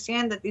have to is.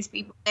 understand that these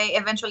people, they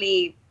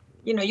eventually,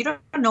 you don't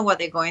know what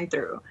they're going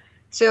through.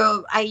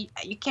 So I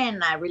you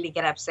cannot really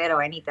get upset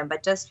or anything,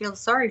 but just feel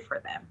sorry for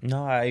them.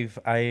 No,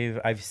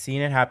 I've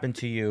seen it happen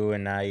to you,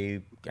 and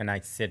I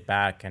sit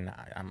back and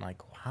I'm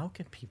like, how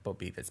can people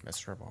be this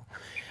miserable?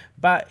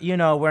 But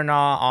we're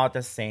not all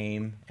the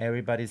same.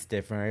 Everybody's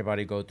different.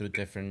 Everybody go through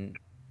different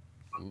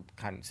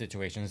kind of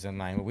situations in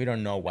life. We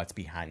don't know what's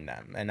behind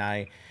them, and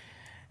I'm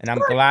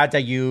glad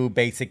that you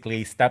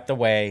basically stepped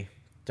away.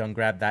 Don't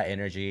grab that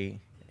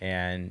energy,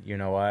 and you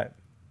know what?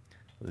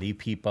 Leave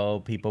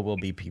people. People will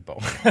be people.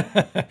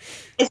 uh,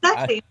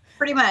 Exactly,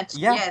 pretty much,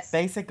 yeah, yes.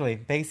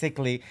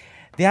 basically.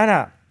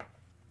 Diana,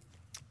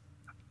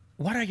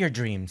 what are your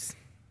dreams?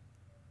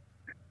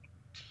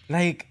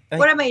 Like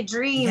What are my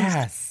dreams?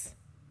 yes.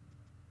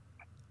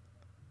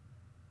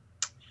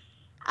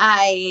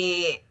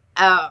 I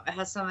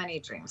have so many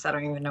dreams. I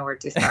don't even know where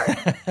to start.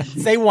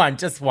 Say one,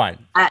 just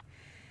one.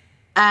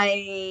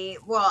 I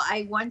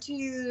want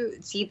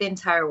to see the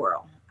entire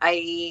world.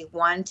 I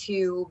want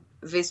to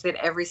visit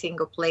every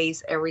single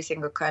place, every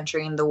single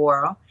country in the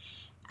world.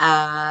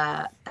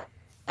 I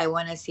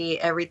want to see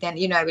everything.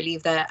 You know, I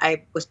believe that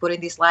I was put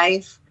in this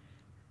life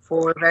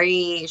for a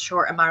very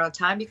short amount of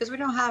time because we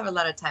don't have a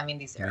lot of time in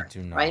this We era,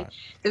 do not. right?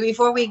 So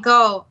before we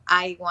go,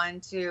 I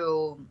want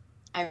to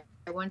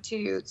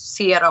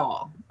see it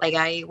all. Like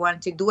I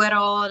want to do it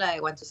all.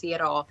 I want to see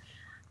it all.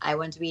 I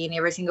want to be in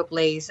every single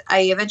place.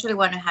 I eventually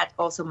want to have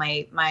also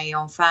my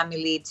own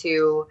family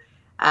too.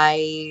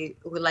 I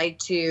would like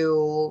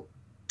to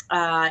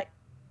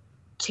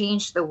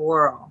change the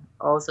world.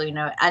 Also, you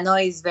know, I know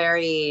it's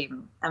very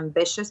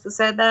ambitious to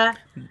say that,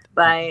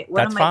 but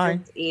one That's of my fine.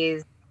 dreams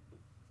is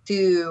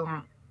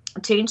to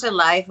change the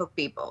life of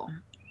people,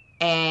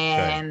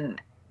 and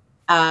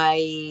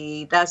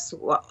that's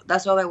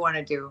all I want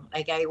to do.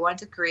 Like I want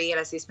to create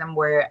a system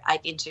where I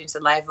can change the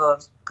life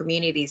of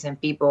communities and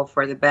people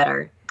for the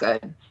better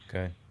good.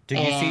 Good. Do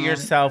you see And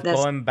yourself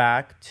that's going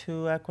back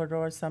to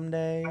Ecuador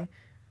someday?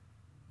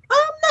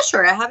 I'm not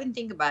sure. I haven't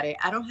think about it.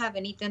 I don't have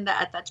anything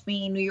that attach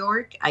me in New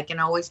York. I can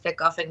always take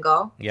off and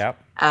go. Yep.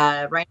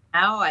 Right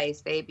now, I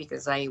stay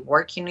because I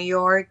work in New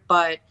York.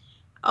 But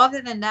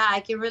other than that,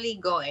 I can really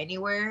go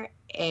anywhere.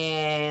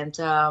 And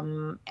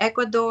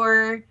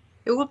Ecuador,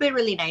 it would be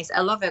really nice. I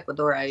love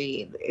Ecuador.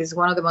 It's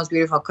one of the most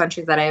beautiful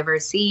countries that I've ever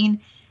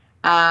seen.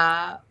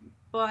 But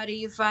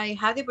if I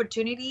have the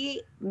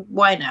opportunity,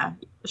 why not?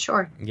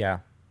 Sure. Yeah.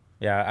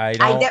 Yeah. I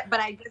don't. But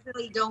I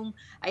definitely don't.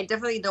 I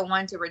definitely don't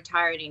want to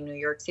retire in New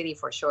York City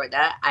for sure.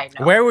 That I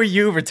know. Where will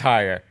you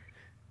retire?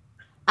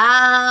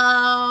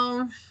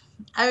 I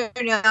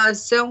don't know,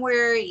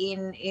 somewhere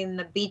in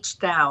the beach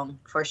town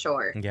for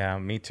sure. Yeah,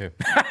 me too.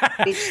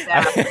 Beach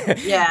town.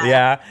 Yeah.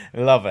 Yeah.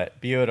 Love it.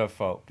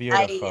 Beautiful. I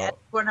Beautiful.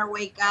 want to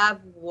wake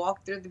up,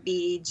 walk through the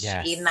beach,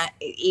 Yes.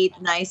 eat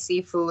nice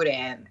seafood,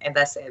 and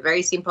that's it.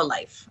 Very simple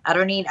life. I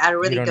really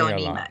don't don't need a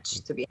need lot.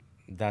 much to be.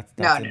 That's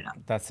No.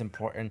 that's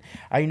important.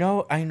 I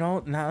know.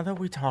 Now that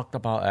we talked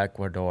about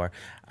Ecuador,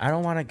 I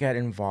don't want to get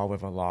involved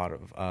with a lot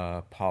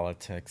of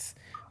politics,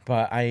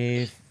 but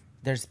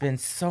there's been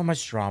so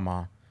much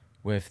drama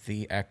with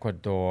the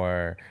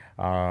Ecuador.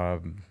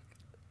 What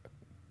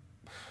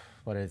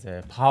is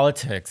it?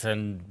 Politics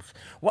and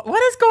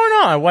what is going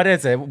on? What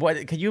is it?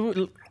 What can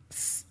you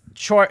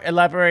short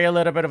elaborate a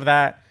little bit of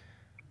that?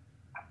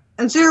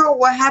 And so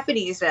what happened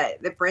is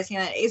that the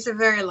president, it's a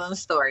very long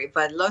story,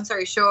 but long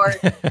story short,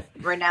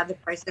 right now the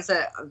prices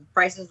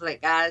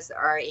of gas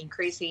are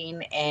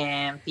increasing,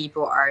 and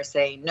people are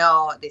saying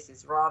no, this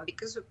is wrong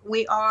because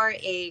we are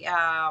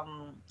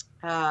an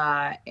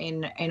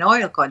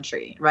oil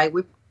country, right?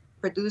 We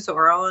produce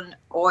our own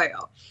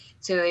oil,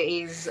 so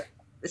it's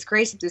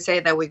crazy to say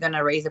that we're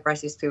gonna raise the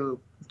prices to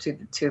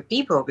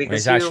people because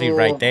It's actually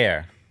right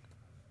there.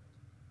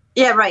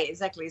 Yeah, right,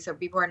 exactly. So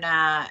people are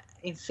not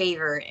in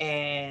favor,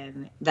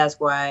 and that's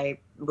why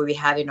we'll be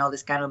having all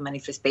these kind of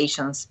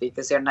manifestations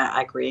because they're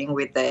not agreeing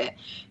with the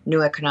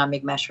new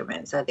economic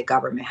measurements that the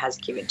government has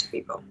given to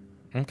people.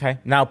 Okay.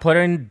 Now,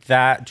 putting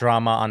that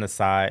drama on the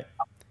side,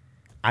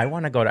 I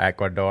want to go to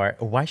Ecuador.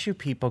 Why should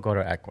people go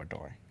to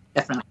Ecuador?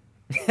 Definitely.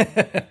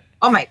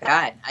 Oh my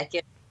God, I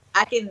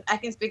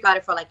can speak about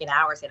it for like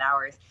hours and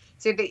hours.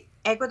 So the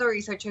Ecuador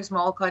is such a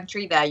small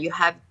country that you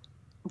have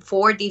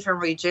 4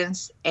 different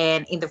regions,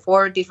 and in the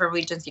 4 different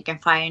regions you can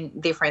find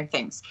different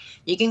things.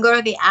 You can go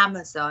to the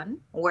Amazon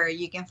where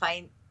you can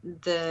find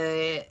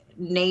the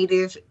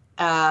native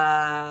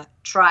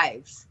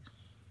tribes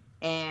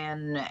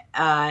and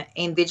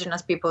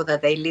indigenous people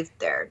that they live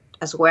there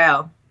as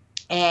well,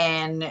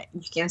 and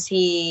you can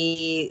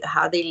see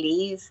how they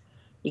live.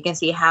 You can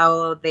see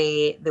how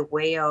the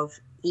way of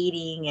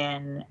eating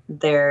and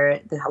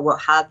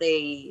how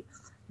they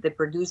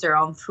produce their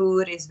own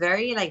food is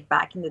very like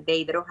back in the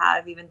day. They don't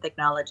have even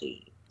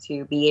technology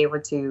to be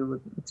able to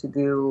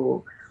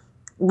do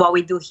what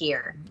we do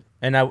here.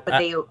 But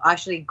they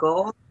actually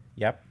go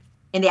Yep.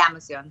 in the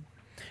Amazon.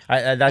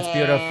 That's And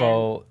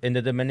beautiful. In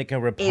the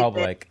Dominican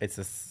Republic, it's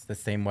the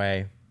same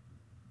way.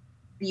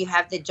 You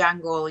have the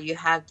jungle, you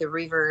have the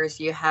rivers,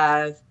 you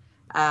have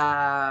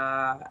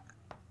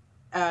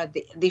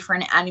the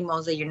different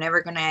animals that you're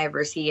never gonna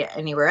ever see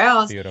anywhere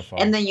else. Beautiful.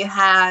 And then you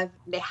have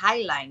the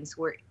highlands,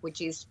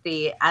 which is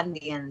the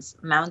Andes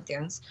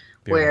mountains,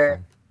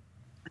 where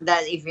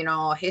that, if you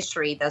know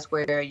history, that's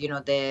where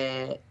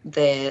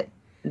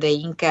the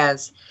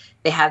Incas,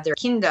 they have their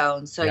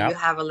kingdom. So you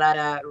have a lot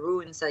of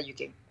ruins that you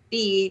can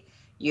see.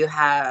 You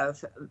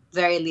have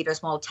very little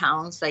small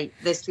towns. Like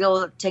they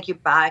still take you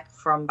back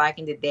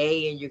in the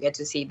day, and you get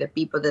to see the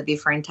people, the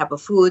different type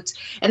of foods,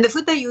 and the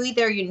food that you eat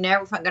there, you're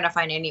never gonna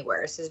find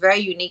anywhere. So it's very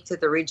unique to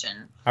the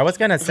region. I was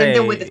gonna say Same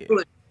thing with the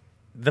food.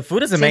 The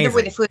food is Same thing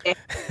with the amazing.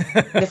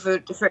 food. The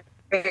fruit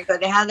very good.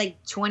 They had like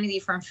 20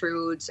 different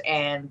fruits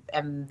and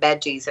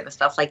veggies and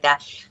stuff like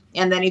that.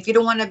 And then if you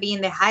don't want to be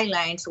in the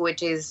highlands,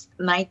 which is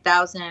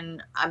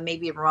 9,000,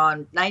 maybe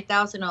around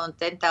 9,000 or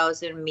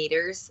 10,000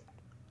 meters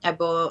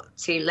above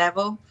sea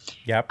level,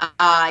 Yep.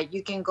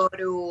 you can go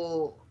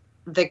to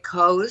the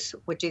coast,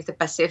 which is the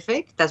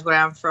Pacific. That's where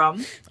I'm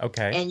from,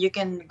 Okay. and you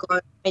can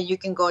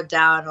go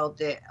down of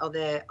the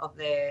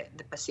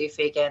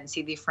Pacific and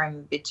see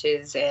different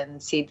beaches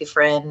and see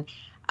different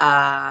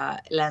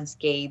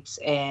landscapes,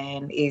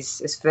 and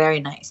it's very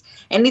nice.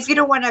 And if you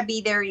don't want to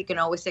be there, you can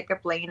always take a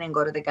plane and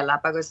go to the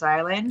Galapagos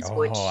Islands,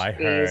 which Oh, I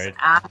is heard.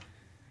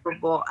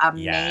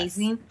 absolutely Yes.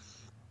 amazing,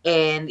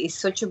 and it's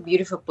such a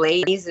beautiful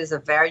place. It's a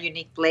very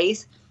unique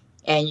place,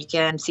 and you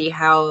can see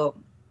how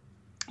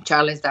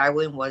Charles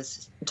Darwin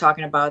was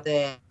talking about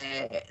the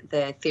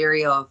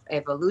theory of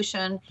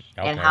evolution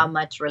and Okay. how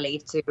much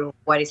relates to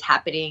what is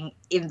happening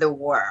in the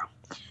world.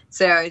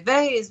 So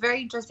it's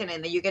very interesting,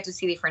 and then you get to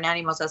see different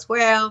animals as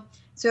well.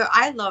 So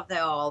I love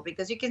that all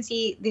because you can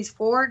see these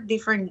four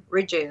different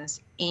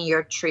regions in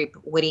your trip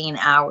within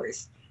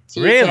hours. So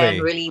you can Really?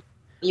 really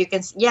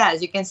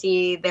yes, you can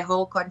see the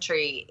whole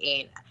country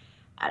in,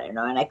 I don't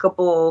know, in a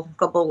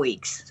couple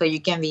weeks. So you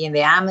can be in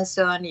the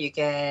Amazon, you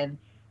can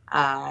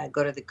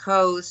go to the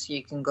coast,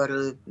 you can go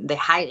to the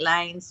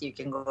Highlands, you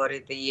can go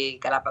to the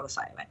Galapagos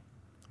Island.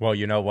 Well,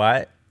 you know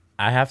what?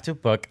 I have to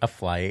book a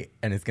flight,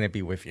 and it's gonna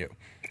be with you.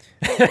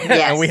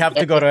 And we Yes, have to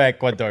yes, go to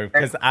Ecuador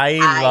because I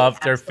I love am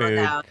their so food,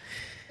 down.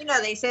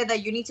 They say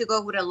that you need to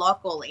go with a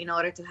local in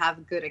order to have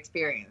a good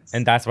experience.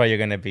 and that's why you're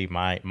gonna be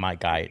my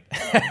guide.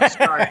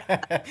 Sure,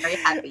 I'm very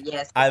happy.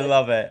 Yes, I yes.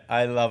 love it.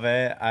 I love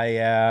it.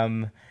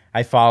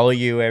 I follow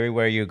you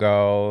everywhere you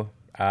go.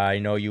 I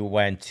know you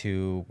went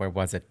to, where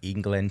was it?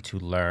 England to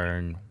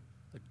learn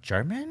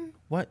German?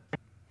 What?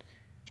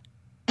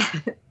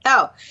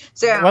 Oh,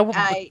 so What?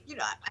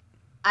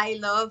 I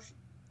love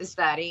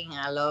studying.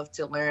 I love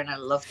to learn. I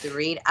love to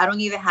read. I don't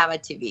even have a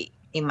TV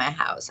in my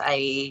house.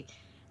 I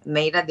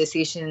made a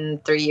decision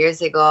 3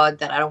 years ago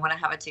that I don't want to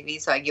have a TV,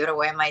 so I give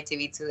away my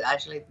TV to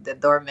actually the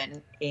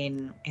doorman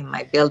in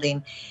my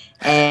building,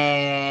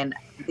 and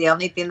the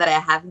only thing that I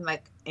have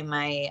in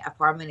my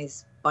apartment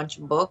is a bunch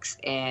of books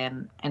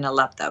and a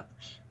laptop.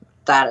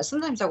 That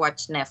sometimes I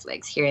watch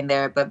Netflix here and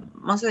there, but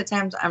most of the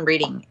times I'm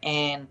reading.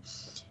 And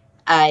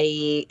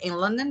in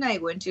London, I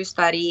went to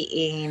study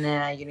in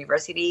a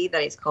university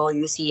that is called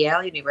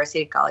UCL,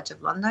 University College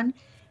of London,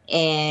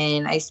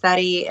 and I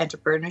study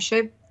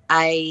entrepreneurship.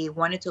 I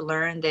wanted to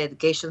learn the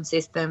education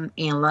system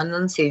in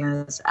London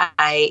since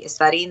I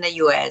study in the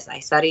US, I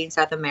study in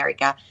South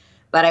America,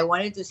 but I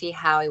wanted to see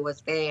how it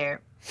was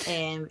there.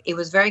 And it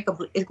was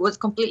it was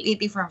completely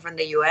different from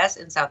the US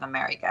and South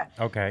America.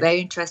 Okay. Very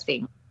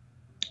interesting,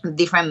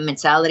 different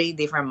mentality,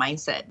 different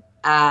mindset,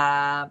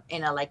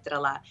 and I liked it a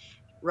lot.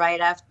 Right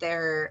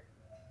after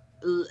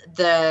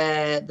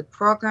the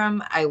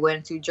program, I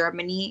went to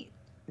Germany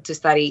to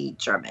study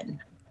German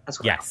as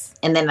well, Yes.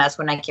 and then that's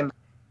when I came.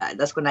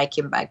 That's when I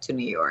came back to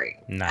New York.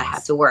 I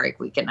had Nice. to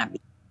work. We cannot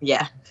be.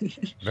 Yeah.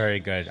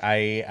 Very good.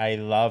 I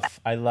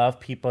love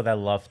people that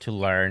love to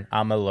learn.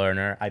 I'm a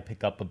learner. I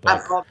pick up a I'm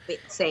book. all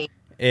saying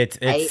It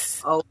I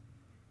it's oh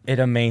it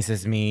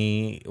amazes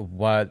me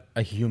what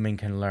a human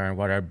can learn,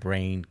 what our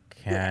brain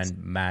yes.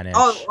 can manage.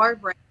 Our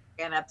brain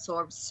can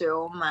absorb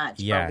so much,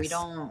 but we Yes.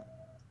 don't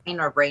in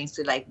our brains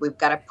to like we've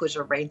got to push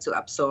our brain to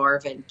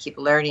absorb and keep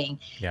learning.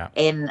 Yeah.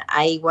 And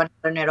I want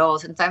to learn it all.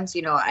 Sometimes,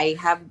 I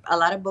have a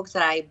lot of books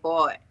that I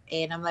bought,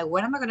 and I'm like,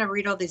 when am I going to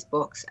read all these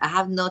books? I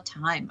have no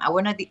time. I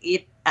want to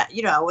eat, I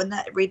want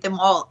to read them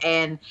all.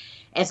 And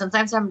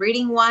sometimes I'm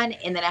reading one,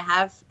 and then I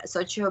have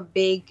such a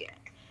big.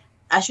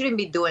 I shouldn't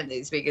be doing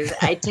this because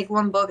I take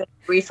one book and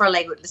read for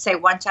like let's say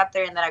one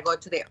chapter, and then I go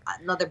to the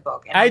another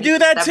book, and I I need do to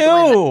that stop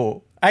doing that.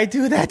 too. I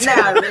do that No,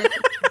 too. really,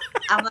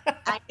 I'm like,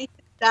 I need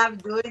to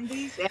stop doing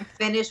this and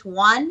finish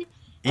one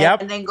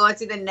Yep. and then go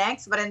to the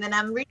next. But and then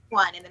I'm reading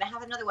one and then I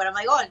have another one. I'm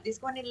like, oh,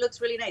 this one, it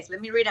looks really nice.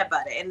 Let me read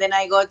about it. And then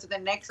I go to the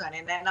next one.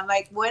 And then I'm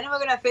like, when am I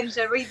going to finish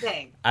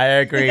everything? I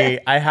agree.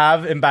 I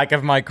have in back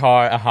of my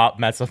car a hot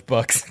mess of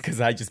books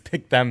because I just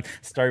pick them,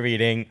 start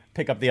reading,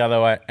 pick up the other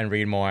one, and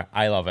read more.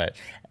 I love it.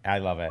 I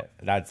love it.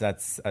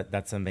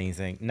 That's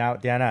amazing. Now,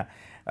 Diana,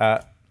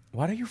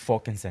 what are you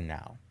focusing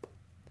now?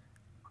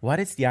 What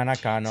is Diana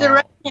So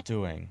Cano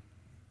doing?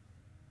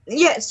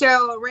 Yeah,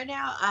 so right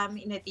now I'm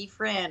in a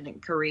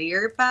different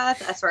career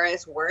path as far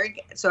as work.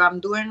 So I'm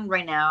doing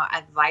right now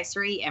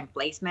advisory and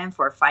placement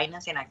for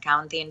finance and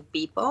accounting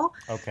people.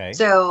 Okay.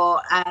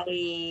 So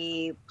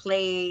I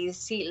place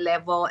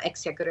C-level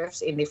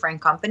executives in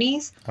different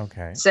companies.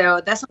 Okay. So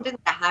that's something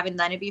that I haven't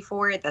done it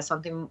before. That's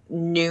something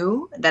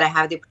new that I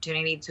have the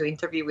opportunity to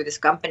interview with this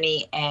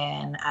company,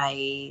 and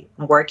I'm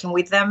working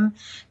with them.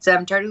 So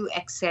I'm trying to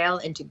excel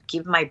and to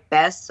give my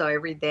best. So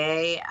every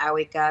day I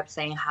wake up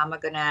saying, how am I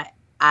going to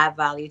add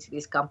value to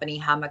this company?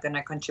 How am I going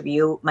to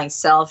contribute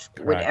myself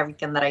with Correct.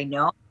 everything that I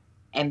know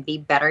and be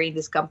better in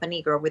this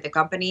company, grow with the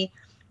company?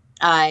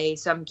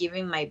 So I'm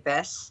giving my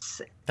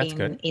best That's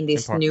good. in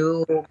this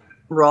Important.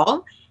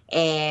 role.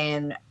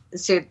 And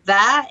so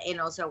that, and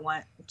also I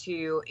want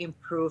to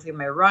improve in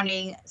my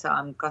running. So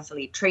I'm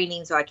constantly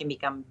training so I can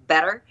become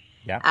better.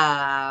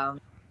 Yeah.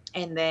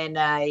 And then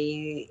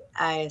I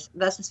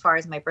that's as far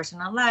as my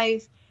personal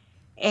life.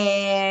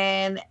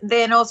 And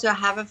then also I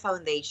have a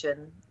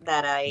foundation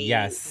that I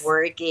Yes.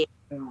 work in,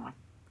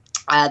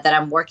 that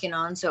I'm working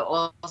on. So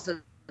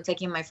also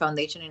taking my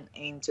foundation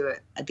into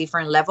a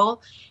different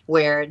level,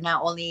 where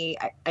not only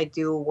I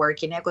do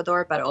work in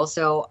Ecuador, but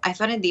also I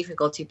find it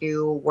difficult to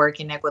do work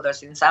in Ecuador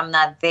since I'm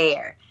not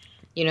there.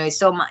 It's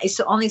so much. It's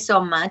only so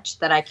much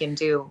that I can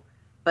do.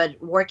 But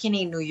working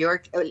in New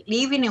York,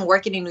 living and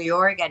working in New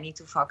York, I need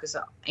to focus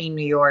in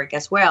New York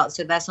as well.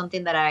 So that's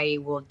something that I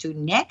will do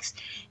next.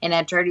 And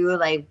I try to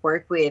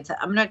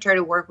I'm gonna try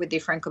to work with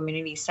different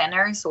community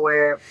centers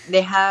where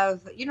they have,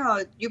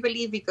 you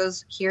believe,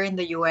 because here in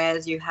the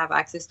US you have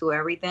access to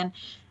everything.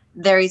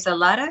 There is still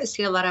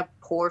a lot of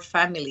poor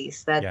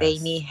families that they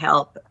Yes. need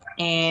help.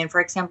 And for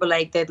example,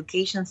 like the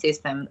education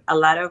system, a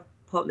lot of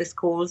public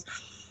schools,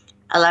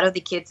 a lot of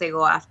the kids, they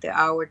go after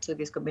hour to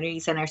these community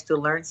centers to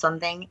learn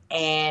something.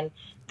 And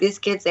these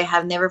kids, they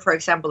have never, for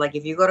example, like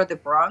if you go to the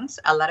Bronx,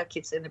 a lot of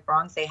kids in the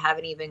Bronx, they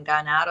haven't even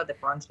gone out of the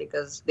Bronx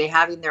because they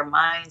have in their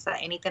minds that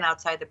anything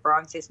outside the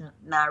Bronx is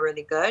not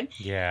really good.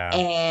 Yeah.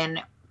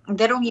 And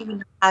they don't even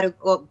know how to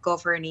go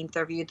for an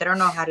interview. They don't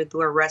know how to do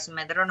a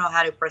resume. They don't know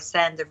how to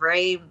present. They're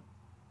very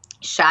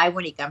shy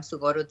when it comes to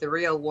go to the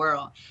real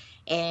world.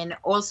 And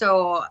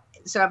also,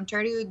 so I'm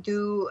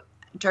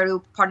try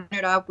to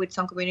partner up with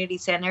some community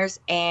centers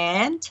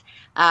and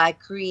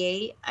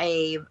create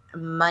a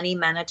money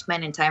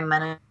management and time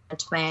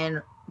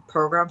management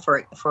program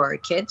for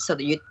kids, so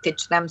that you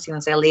teach them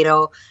since they're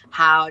little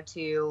how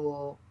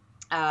to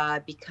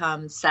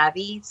become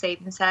savvy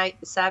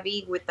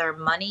with their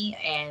money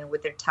and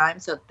with their time,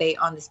 so they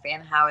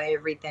understand how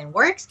everything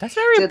works. That's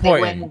very So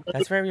important.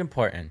 That's very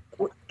important.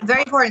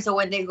 very important. So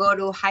when they go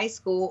to high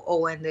school,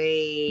 or when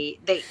they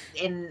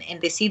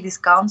see these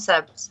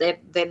concepts,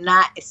 they're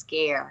not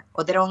scared,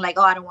 or they don't like,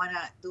 oh, I don't want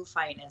to do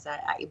finance,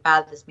 it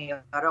bothers me,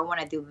 or I don't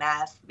want to do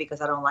math because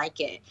I don't like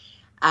it.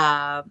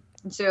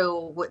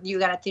 So what you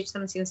got to teach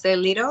them since they're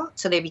little,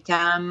 so they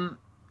become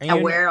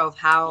aware of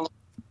how.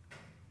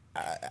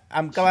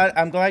 I'm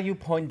glad you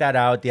point that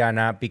out,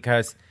 Diana,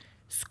 because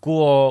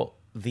school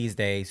these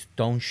days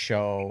don't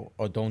show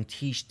or don't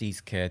teach these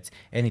kids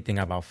anything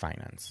about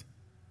finance.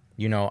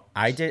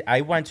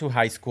 I went to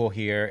high school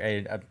here,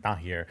 and not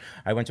here.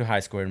 I went to high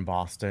school in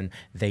Boston.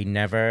 They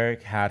never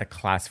had a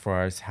class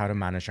for us how to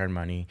manage our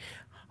money,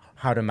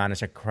 how to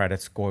manage a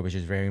credit score, which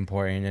is very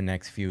important in the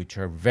next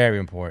future. Very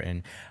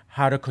important.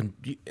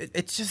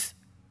 It's just,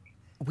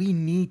 we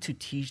need to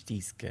teach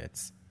these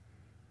kids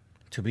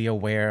to be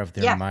aware of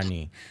their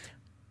money.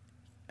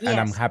 And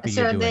I'm happy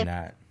you're doing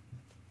that.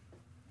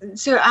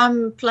 So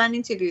I'm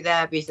planning to do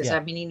that because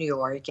I've been in New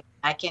York.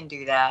 I can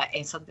do that.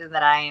 It's something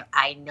that I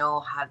know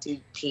how to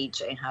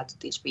teach and how to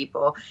teach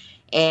people.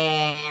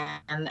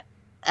 And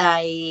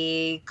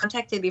I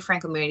contacted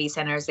different community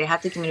centers. They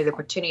have to give me the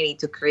opportunity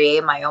to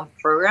create my own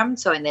program.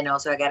 So, and then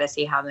also I got to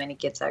see how many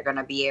kids are going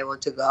to be able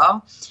to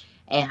go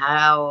and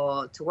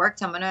how to work.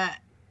 So I'm going to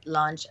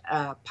launch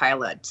a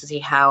pilot to see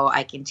how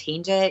I can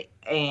change it,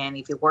 and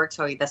if it works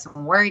or it doesn't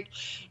work.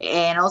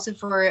 And also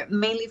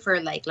mainly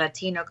for like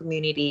Latino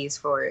communities,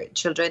 for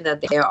children that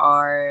they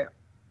are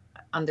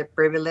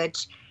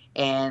underprivileged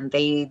and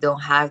they don't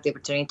have the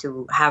opportunity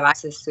to have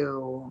access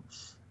to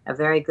a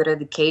very good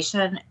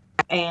education.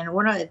 And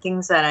one of the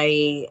things that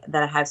I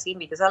have seen,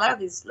 because a lot of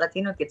these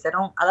Latino kids, they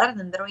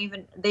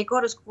go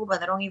to school, but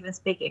they don't even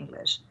speak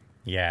English.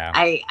 Yeah.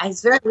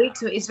 It's very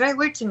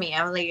weird to me.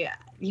 I'm like,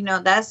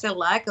 that's the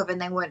lack of, and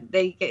then when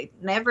they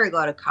never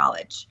go to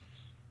college.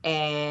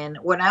 And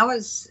when I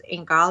was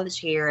in college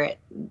here,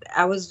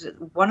 I was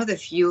one of the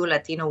few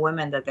Latino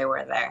women that they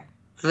were there.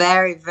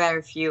 Very,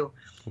 very few.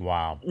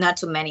 Wow. Not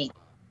too many.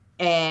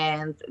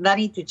 And that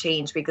needs to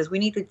change, because we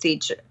need to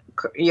teach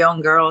young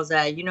girls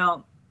that, you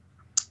don't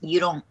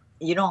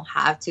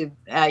have to,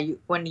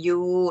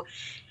 the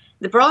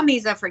problem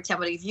is that, for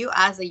example, if you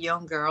ask a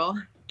young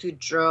girl to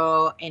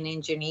draw an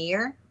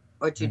engineer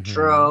or to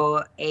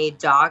draw a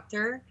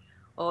doctor,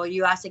 or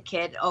you ask a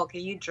kid, oh,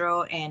 can you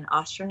draw an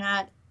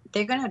astronaut?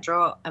 They're going to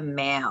draw a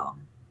male.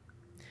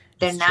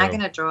 They're not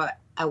going to draw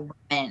a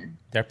woman.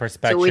 Their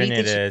perspective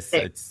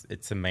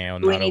it's a male,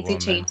 not a woman. We need to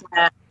change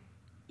that.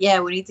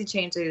 Yeah, we need to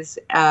change this,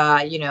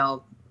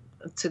 to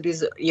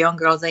these young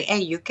girls, like,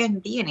 hey, you can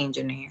be an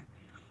engineer.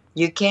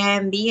 You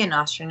can be an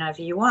astronaut if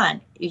you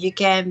want. You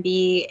can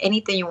be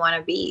anything you want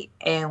to be.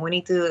 And we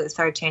need to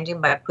start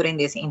changing by putting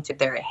this into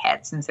their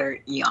heads since they're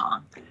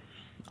young.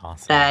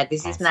 Awesome. That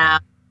this is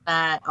not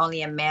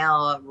only a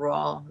male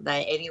role,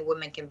 that any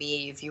woman can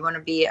be. If you want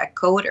to be a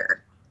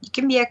coder, you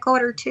can be a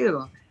coder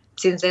too,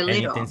 since they're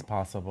little. Anything's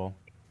possible.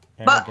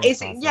 But it's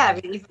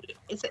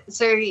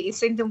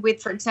something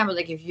with, for example,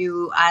 like if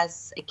you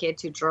ask a kid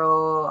to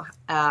draw,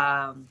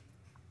 I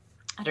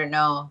don't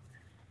know,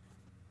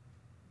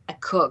 a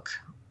cook,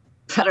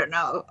 I don't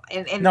know,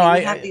 and No,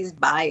 we have this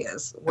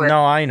bias where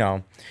no, I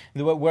know.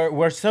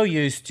 We're so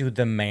used to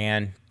the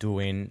man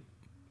doing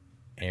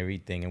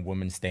everything and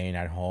women staying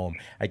at home.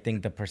 I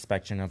think the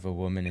perspective of a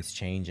woman is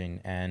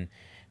changing and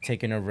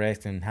taking a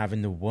risk and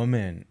having the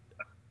woman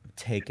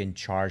take in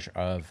charge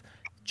of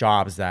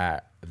jobs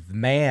that the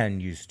man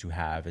used to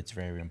have. It's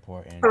very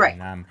important, correct.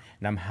 and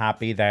I'm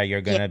happy that you're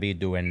Yeah, gonna be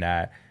doing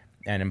that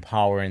and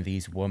empowering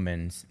these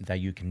women that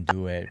you can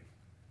do it.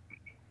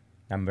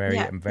 yeah, I'm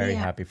yeah, very yeah.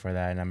 happy for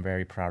that, and I'm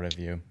very proud of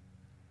you.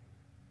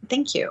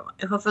 Thank you.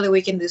 Hopefully,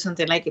 we can do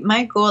something. Like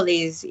my goal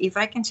is, if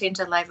I can change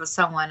the life of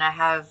someone, I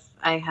have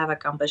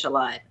accomplished a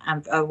lot.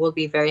 I will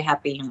be very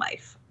happy in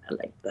life.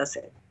 Like that's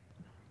it.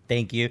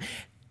 Thank you.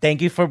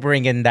 Thank you for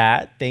bringing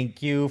that.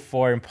 Thank you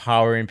for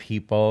empowering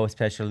people,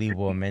 especially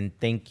women.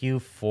 Thank you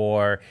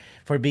for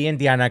being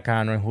Diana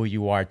Cano and who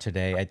you are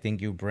today. I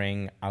think you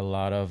bring a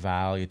lot of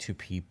value to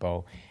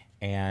people,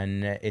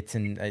 and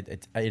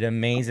it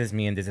amazes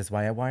me. And this is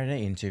why I wanted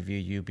to interview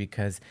you,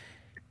 because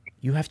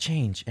you have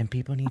changed, and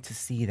people need to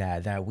see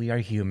that we are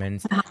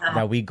humans,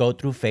 that we go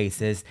through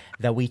phases,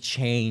 that we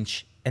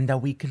change, and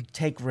that we can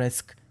take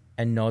risk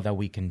and know that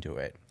we can do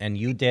it. And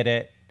you did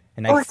it,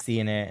 and I've Oh,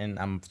 seen it, and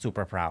I'm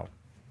super proud.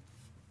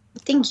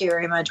 thank you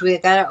very much. We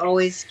gotta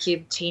always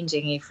keep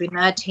changing. If we're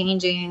not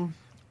changing,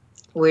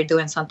 we're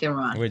doing something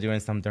wrong. We're doing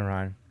something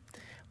wrong.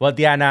 Well,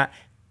 Diana,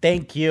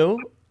 thank you.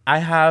 I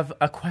have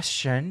a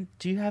question.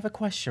 Do you have a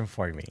question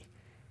for me?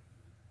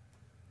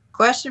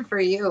 Question for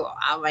you.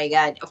 Oh my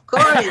God. Of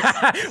course.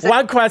 So,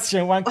 One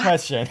question, one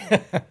question.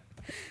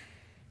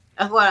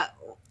 well,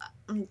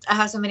 I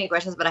have so many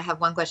questions, but I have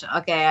one question.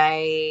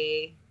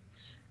 Okay,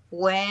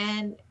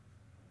 when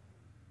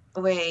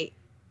wait,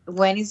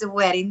 when is the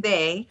wedding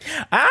day?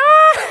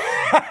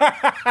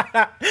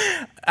 Ah!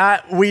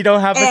 We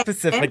don't have a And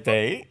specific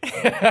date.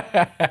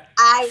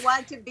 I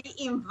want to be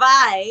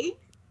invited.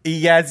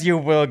 Yes, you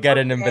will get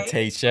an Okay.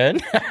 invitation.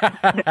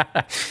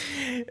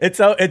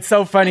 It's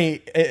so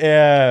funny.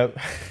 I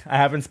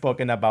haven't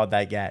spoken about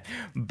that yet,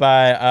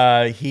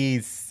 but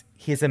he's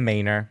a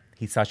Mainer.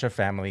 He's such a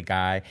family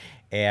guy.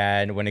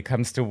 And when it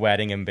comes to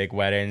wedding and big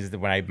weddings,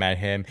 when I met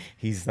him,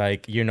 he's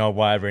like, you know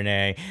what,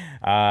 Renee,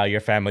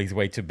 your family's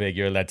way too big.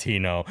 You're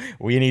Latino.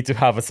 We need to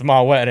have a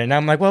small wedding. And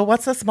I'm like, well,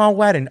 what's a small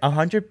wedding?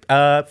 100, 50,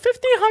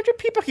 100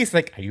 people. He's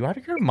like, are you out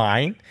of your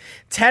mind?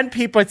 10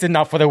 people is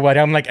enough for the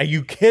wedding. I'm like, are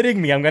you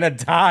kidding me? I'm going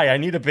to die. I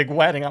need a big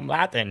wedding. I'm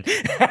Latin.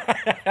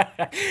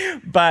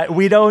 But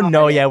we don't Oh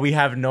know my God. yet. We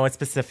have no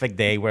specific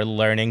day. We're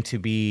learning to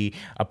be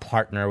a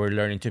partner. We're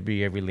learning to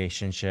be a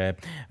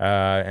relationship,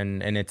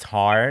 and it's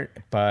hard,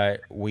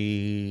 but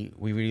we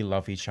really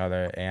love each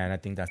other, and I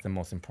think that's the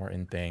most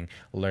important thing.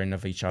 Learn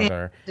of each He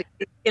other. looks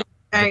The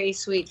very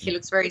sweet. He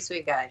looks very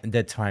sweet guy.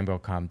 the time will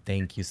come.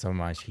 Thank you so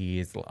much. He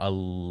is a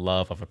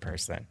love of a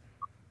person.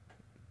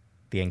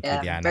 Thank you,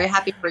 Yeah, Diana. very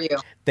happy for you.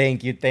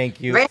 Thank you.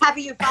 Thank you. Very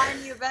happy you found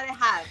you better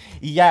have.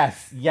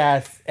 Yes,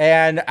 yes.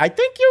 And I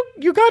think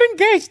you got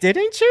engaged,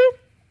 didn't you?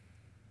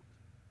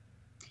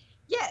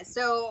 Yeah,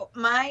 so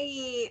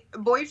my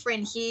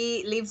boyfriend,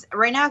 he lives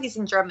right now. He's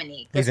in Germany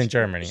He's because in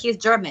Germany. he's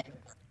German.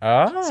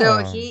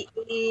 So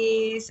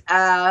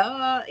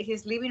Oh,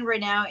 he's living right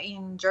now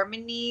in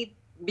Germany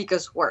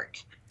because work.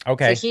 So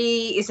okay.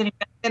 he is an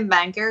investment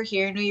banker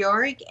here in New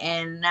York,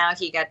 and now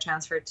he got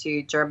transferred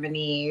to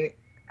Germany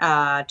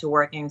to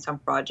work in some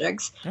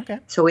projects. Okay.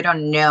 So we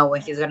don't know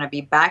when he's gonna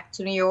be back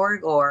to New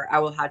York, or I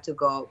will have to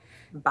go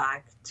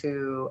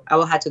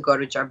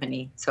to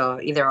Germany.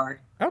 So either or.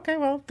 Okay,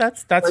 well,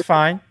 that's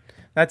fine.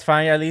 That's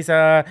fine. At least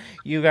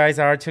you guys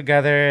are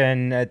together,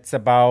 and it's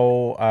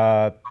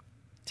about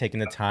taking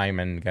the time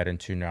and getting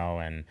to know,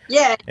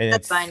 Yeah, and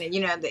that's it's fine.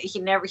 You know,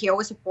 he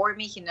always support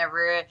me. He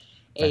never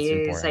that's is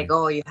like, important.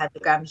 oh, you had to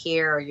come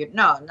here, or you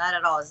no, not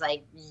at all. It's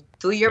like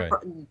Good.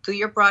 do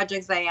your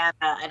projects, Diana.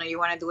 I know you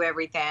want to do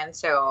everything,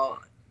 so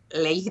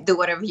let you do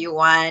whatever you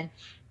want.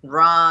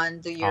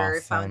 Run, do your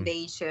Awesome.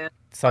 foundation,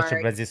 Such a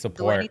or busy do any.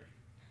 support.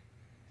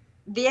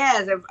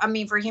 Yes, I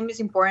mean, for him, it's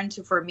important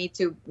for me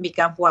to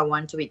become who I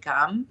want to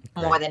become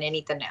more Great. than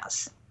anything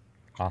else.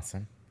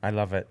 Awesome. I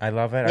love it. I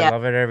love it. I Yeah.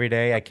 love it every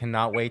day. I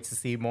cannot wait to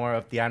see more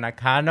of Diana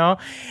Cano.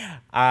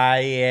 I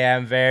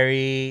am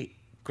very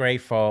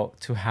grateful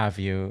to have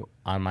you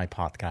on my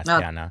podcast, No,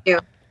 Diana. thank you,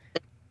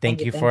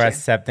 Thank you for thank you.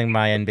 accepting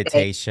my Okay,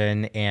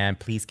 invitation, and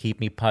please keep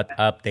me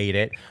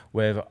updated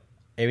with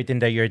everything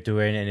that you're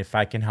doing. And if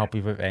I can help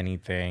you with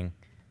anything,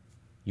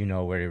 you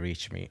know where to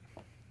reach me.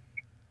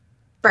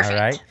 All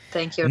right. perfect.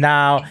 Thank you.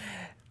 Now,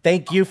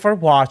 thank you for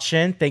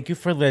watching. Thank you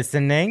for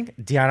listening.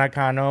 Diana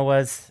Cano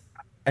was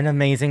an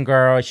amazing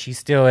girl. She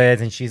still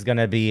is, and she's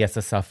gonna be a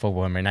successful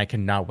woman. I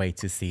cannot wait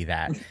to see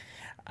that.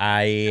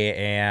 I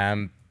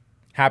am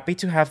happy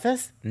to have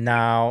this.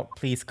 Now,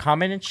 please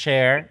comment and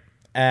share.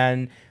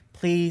 And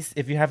please,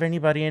 if you have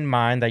anybody in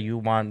mind that you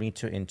want me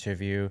to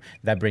interview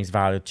that brings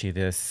value to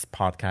this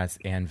podcast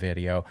and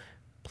video,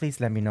 please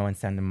let me know and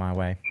send them my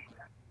way.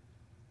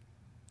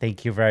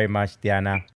 Thank you very much, Diana.